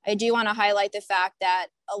 I do want to highlight the fact that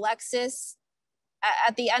Alexis,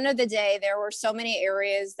 at the end of the day, there were so many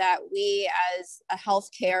areas that we as a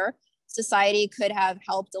healthcare society could have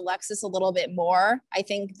helped Alexis a little bit more. I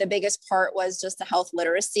think the biggest part was just the health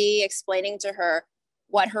literacy, explaining to her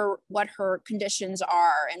what her conditions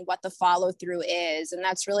are and what the follow through is. And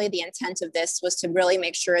that's really the intent of this, was to really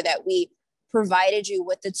make sure that we provided you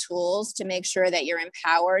with the tools to make sure that you're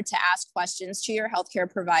empowered to ask questions to your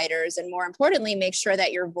healthcare providers, and more importantly, make sure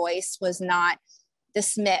that your voice was not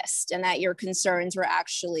dismissed and that your concerns were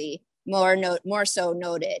actually more so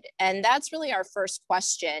noted. And that's really our first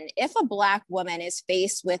question. If a Black woman is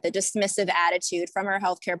faced with a dismissive attitude from her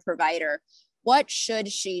healthcare provider, what should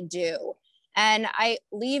she do? And I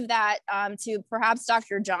leave that to perhaps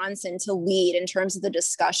Dr. Johnson to lead in terms of the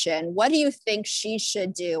discussion. What do you think she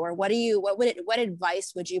should do, or what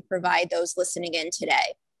advice would you provide those listening in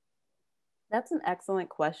today? That's an excellent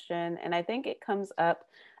question. And I think it comes up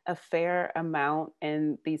a fair amount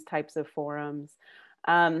in these types of forums.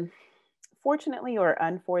 Fortunately or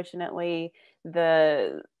unfortunately,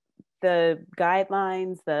 the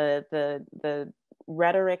guidelines, the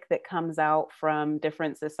rhetoric that comes out from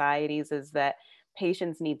different societies is that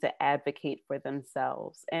patients need to advocate for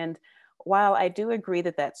themselves. And while I do agree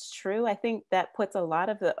that that's true, I think that puts a lot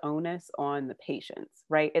of the onus on the patients,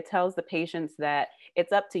 right? It tells the patients that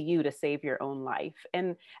it's up to you to save your own life.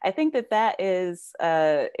 And I think that is,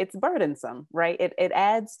 it's burdensome, right? It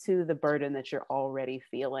adds to the burden that you're already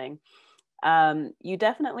feeling. You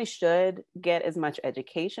definitely should get as much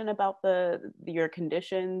education about your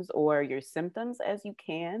conditions or your symptoms as you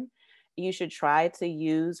can. You should try to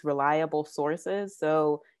use reliable sources.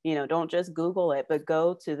 So, don't just Google it, but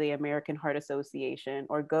go to the American Heart Association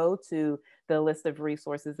or go to the list of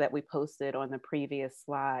resources that we posted on the previous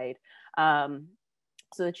slide, so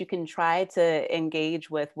that you can try to engage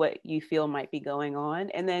with what you feel might be going on,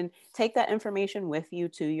 and then take that information with you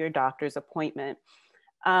to your doctor's appointment.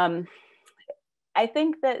 I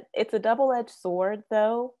think that it's a double-edged sword,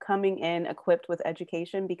 though, coming in equipped with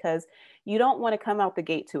education, because you don't want to come out the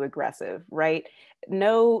gate too aggressive, right?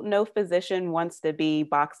 No physician wants to be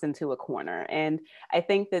boxed into a corner. And I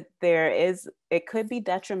think that it could be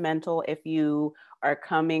detrimental if you are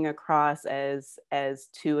coming across as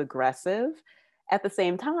too aggressive. At the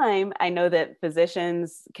same time, I know that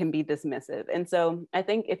physicians can be dismissive. And so I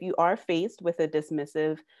think if you are faced with a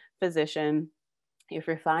dismissive physician, if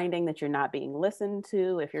you're finding that you're not being listened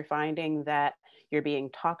to, if you're finding that you're being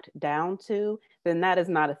talked down to, then that is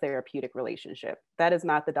not a therapeutic relationship. That is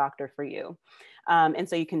not the doctor for you. And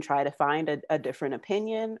so you can try to find a different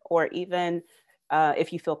opinion, or even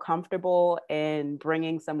if you feel comfortable in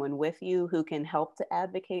bringing someone with you who can help to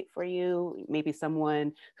advocate for you, maybe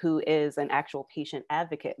someone who is an actual patient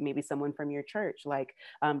advocate, maybe someone from your church, like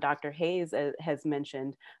Dr. Hayes has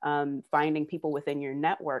mentioned, finding people within your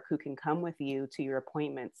network who can come with you to your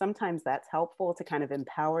appointment. Sometimes that's helpful to kind of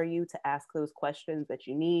empower you to ask those questions that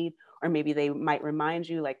you need, or maybe they might remind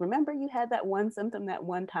you, like, remember you had that one symptom that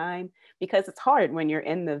one time, because it's hard when you're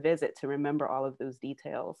in the visit to remember all of those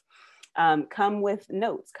details. Come with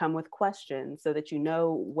notes, come with questions so that you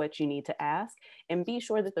know what you need to ask, and be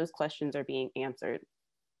sure that those questions are being answered.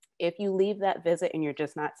 If you leave that visit and you're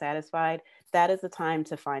just not satisfied, that is the time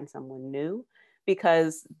to find someone new,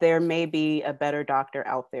 because there may be a better doctor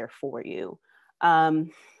out there for you.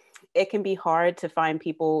 It can be hard to find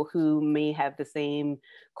people who may have the same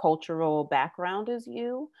cultural background as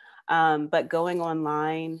you, but going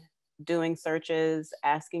online, doing searches,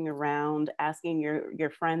 asking around, asking your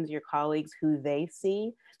friends, your colleagues who they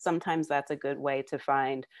see, sometimes that's a good way to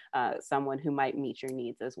find someone who might meet your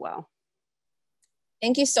needs as well.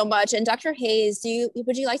 Thank you so much. And Dr. Hayes,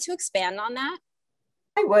 would you like to expand on that?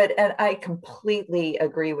 I would, and I completely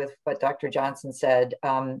agree with what Dr. Johnson said,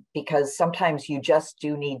 because sometimes you just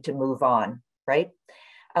do need to move on, right?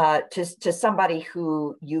 To somebody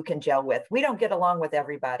who you can gel with. We don't get along with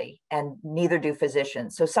everybody, and neither do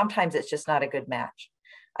physicians. So sometimes it's just not a good match.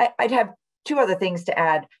 I'd have two other things to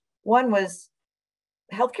add. One was,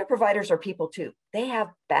 healthcare providers are people too. They have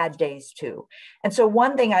bad days too. And so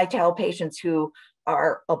one thing I tell patients who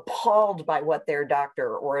are appalled by what their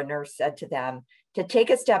doctor or a nurse said to them, to take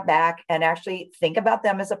a step back and actually think about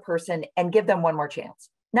them as a person and give them one more chance.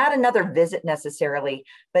 Not another visit necessarily,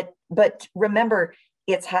 but remember,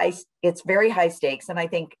 it's very high stakes. And I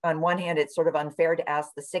think on one hand, it's sort of unfair to ask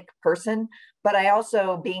the sick person, but I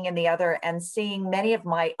also, being in the other and seeing many of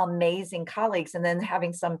my amazing colleagues and then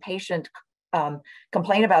having some patient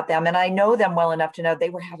complain about them. And I know them well enough to know they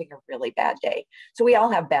were having a really bad day. So we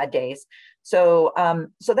all have bad days. So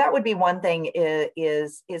that would be one thing,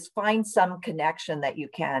 is find some connection that you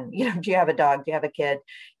can, do you have a dog? Do you have a kid?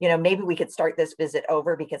 Maybe we could start this visit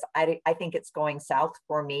over because I think it's going south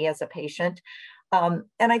for me as a patient. And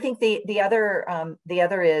I think the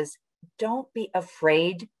other is, don't be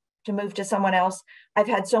afraid to move to someone else. I've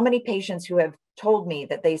had so many patients who have told me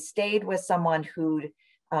that they stayed with someone who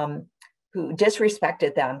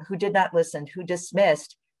disrespected them, who did not listen, who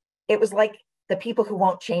dismissed. It was like the people who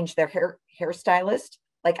won't change their hairstylist.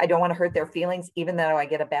 Like, I don't want to hurt their feelings, even though I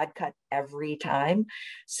get a bad cut every time.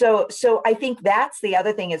 So I think that's the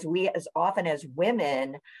other thing, is we, as often as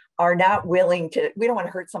women, are not willing to, we don't want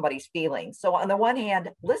to hurt somebody's feelings. So on the one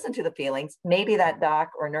hand, listen to the feelings. Maybe that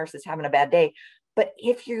doc or nurse is having a bad day, but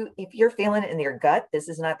if you're feeling it in your gut, this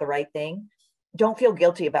is not the right thing, don't feel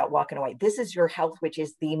guilty about walking away. This is your health, which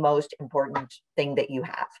is the most important thing that you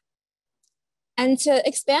have. And to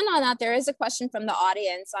expand on that, there is a question from the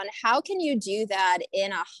audience on how can you do that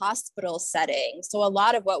in a hospital setting? So a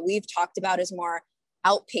lot of what we've talked about is more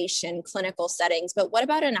outpatient clinical settings, but what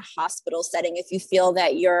about in a hospital setting if you feel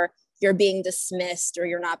that you're being dismissed or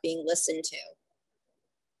you're not being listened to?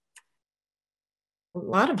 A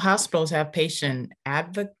lot of hospitals have patient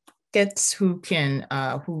advocates who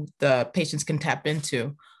the patients can tap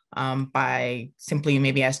into by simply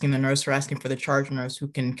maybe asking the nurse or asking for the charge nurse who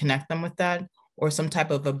can connect them with that, or some type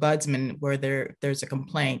of ombudsman where there's a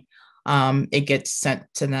complaint. It gets sent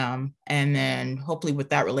to them. And then hopefully with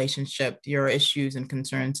that relationship, your issues and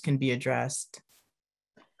concerns can be addressed.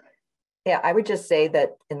 Yeah, I would just say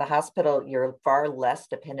that in the hospital, you're far less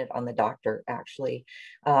dependent on the doctor, actually.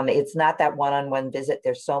 It's not that one-on-one visit.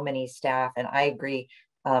 There's so many staff, and I agree.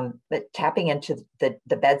 But tapping into the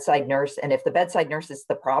bedside nurse, and if the bedside nurse is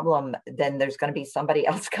the problem, then there's going to be somebody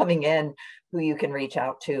else coming in who you can reach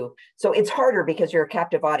out to. So it's harder because you're a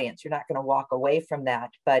captive audience. You're not going to walk away from that.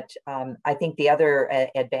 But I think the other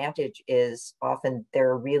advantage is often there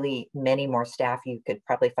are really many more staff you could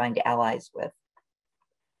probably find allies with.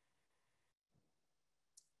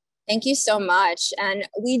 Thank you so much. And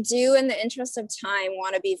we do, in the interest of time,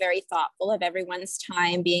 want to be very thoughtful of everyone's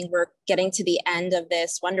time, being we're getting to the end of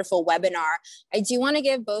this wonderful webinar. I do want to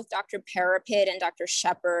give both Dr. Parapet and Dr.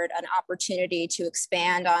 Shepard an opportunity to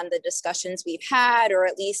expand on the discussions we've had, or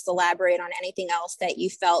at least elaborate on anything else that you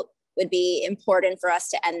felt would be important for us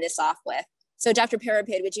to end this off with. So Dr.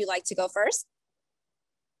 Parapet, would you like to go first?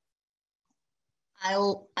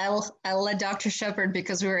 I'll let Dr. Shepard,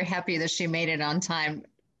 because we were happy that she made it on time,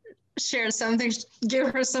 share something, give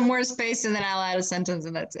her some more space, and then I'll add a sentence,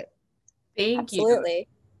 and that's it. Thank you. Absolutely.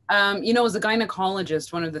 You know, as a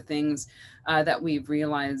gynecologist, one of the things that we've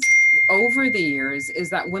realized over the years is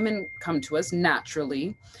that women come to us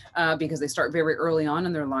naturally because they start very early on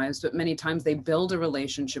in their lives, but many times they build a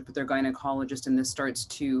relationship with their gynecologist, and this starts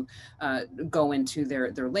to go into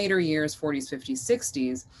their later years, 40s, 50s,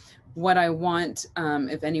 60s. What I want,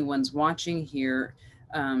 if anyone's watching here,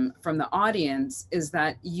 from the audience, is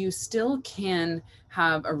that you still can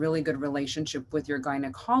have a really good relationship with your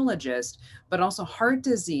gynecologist, but also heart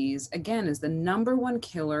disease, again, is the #1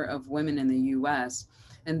 killer of women in the US.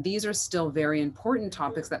 And these are still very important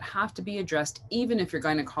topics that have to be addressed, even if your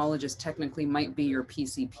gynecologist technically might be your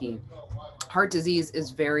PCP. Heart disease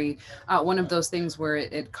is very one of those things where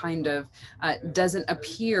it kind of doesn't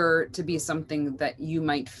appear to be something that you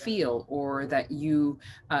might feel, or that you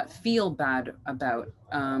feel bad about,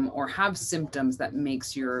 or have symptoms that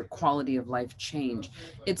makes your quality of life change.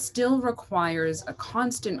 It still requires a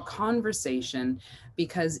constant conversation,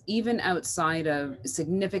 because even outside of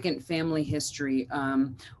significant family history,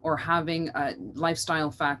 or having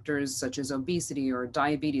lifestyle factors such as obesity or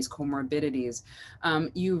diabetes, comorbidities,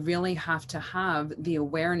 you really have to have the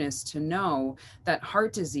awareness to know that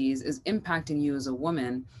heart disease is impacting you as a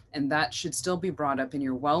woman, and that should still be brought up in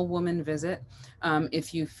your well woman visit.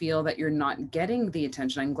 If you feel that you're not getting the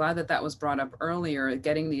attention, I'm glad that that was brought up earlier,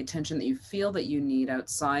 getting the attention that you feel that you need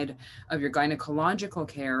outside of your gynecological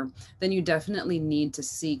care, then you definitely need to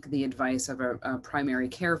seek the advice of a primary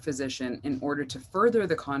care physician in order to further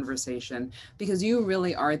the conversation, because you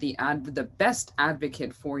really are the best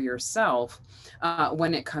advocate for yourself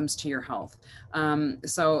when it comes to your health.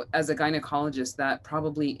 So as a gynecologist, that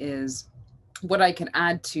probably is what I can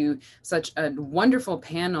add to such a wonderful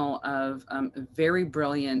panel of very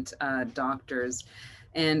brilliant doctors.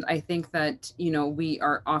 And I think that, you know, we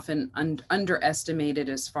are often underestimated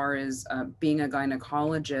as far as being a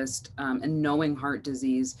gynecologist and knowing heart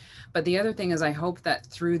disease. But the other thing is, I hope that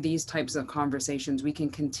through these types of conversations, we can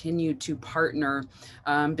continue to partner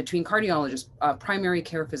between cardiologists, primary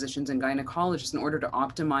care physicians, and gynecologists in order to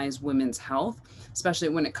optimize women's health, especially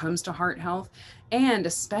when it comes to heart health. And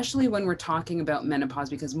especially when we're talking about menopause,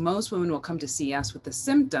 because most women will come to see us with the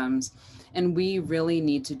symptoms, and we really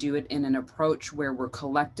need to do it in an approach where we're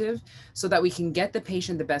collective, so that we can get the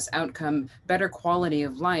patient the best outcome, better quality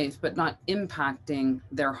of life, but not impacting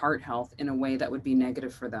their heart health in a way that would be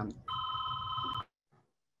negative for them.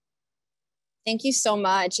 Thank you so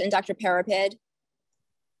much. And Dr. Parapet?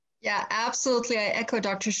 Yeah, absolutely. I echo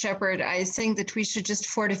Dr. Shepherd. I think that we should just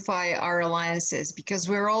fortify our alliances because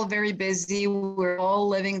we're all very busy. We're all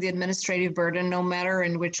living the administrative burden, no matter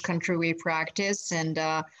in which country we practice. And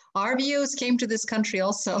RVUs came to this country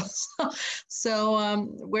also. So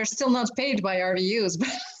we're still not paid by RVUs, but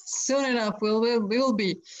soon enough we will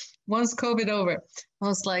be once COVID over,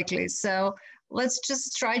 most likely. So let's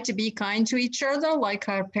just try to be kind to each other, like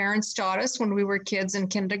our parents taught us when we were kids in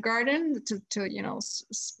kindergarten, to you know,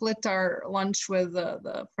 split our lunch with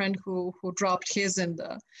the friend who dropped his in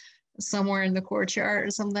somewhere in the courtyard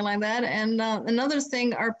or something like that. And another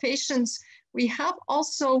thing, our patients,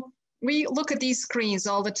 we look at these screens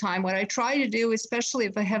all the time. What I try to do, especially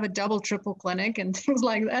if I have a double, triple clinic and things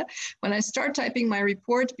like that, when I start typing my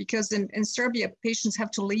report, because in Serbia, patients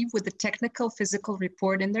have to leave with a technical physical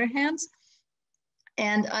report in their hands.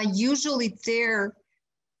 And I usually of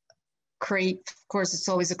course, it's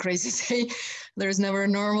always a crazy day. There's never a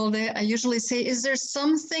normal day. I usually say, is there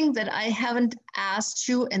something that I haven't asked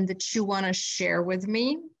you and that you want to share with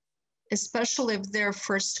me? Especially if they're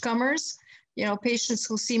first comers, you know, patients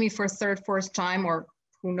who see me for third, fourth time, or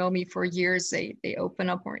who know me for years, they open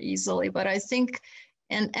up more easily. But I think,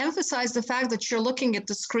 and emphasize the fact that you're looking at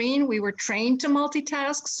the screen. We were trained to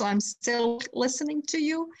multitask, so I'm still listening to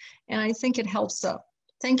you. And I think it helps up.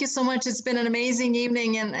 Thank you so much. It's been an amazing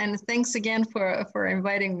evening, and thanks again for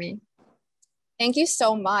inviting me. Thank you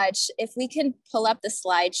so much. If we can pull up the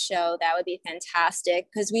slideshow, that would be fantastic,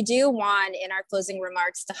 because we do want in our closing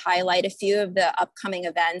remarks to highlight a few of the upcoming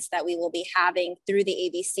events that we will be having through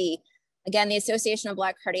the ABC. Again, the Association of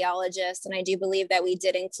Black Cardiologists, and I do believe that we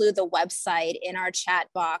did include the website in our chat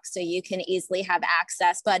box so you can easily have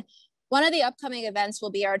access. But one of the upcoming events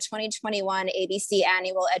will be our 2021 ABC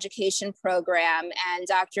Annual Education Program and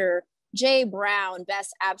Dr. J. Brown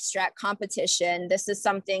Best Abstract Competition. This is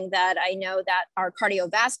something that I know that our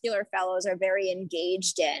cardiovascular fellows are very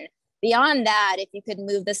engaged in. Beyond that, if you could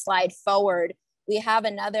move the slide forward, we have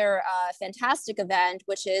another fantastic event,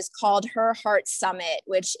 which is called Her Heart Summit,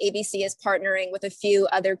 which ABC is partnering with a few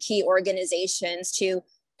other key organizations to,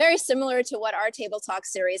 very similar to what our Table Talk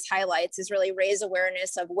series highlights, is really raise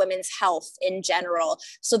awareness of women's health in general.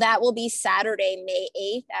 So that will be Saturday, May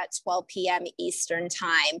 8th at 12 p.m. Eastern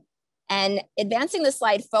Time. And advancing the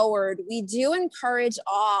slide forward, we do encourage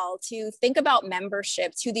all to think about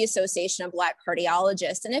membership to the Association of Black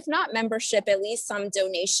Cardiologists. And if not membership, at least some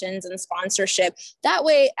donations and sponsorship. That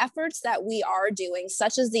way, efforts that we are doing,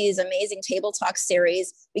 such as these amazing Table Talk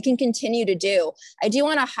series, we can continue to do. I do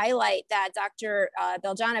want to highlight that Dr.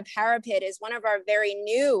 Beljana Parapet is one of our very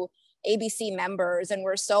new ABC members, and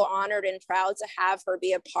we're so honored and proud to have her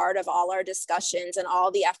be a part of all our discussions and all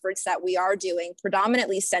the efforts that we are doing,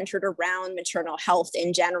 predominantly centered around maternal health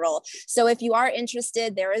in general. So if you are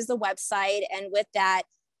interested, there is the website. And with that,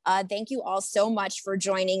 thank you all so much for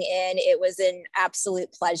joining in. It was an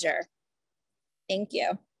absolute pleasure. Thank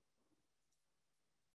you.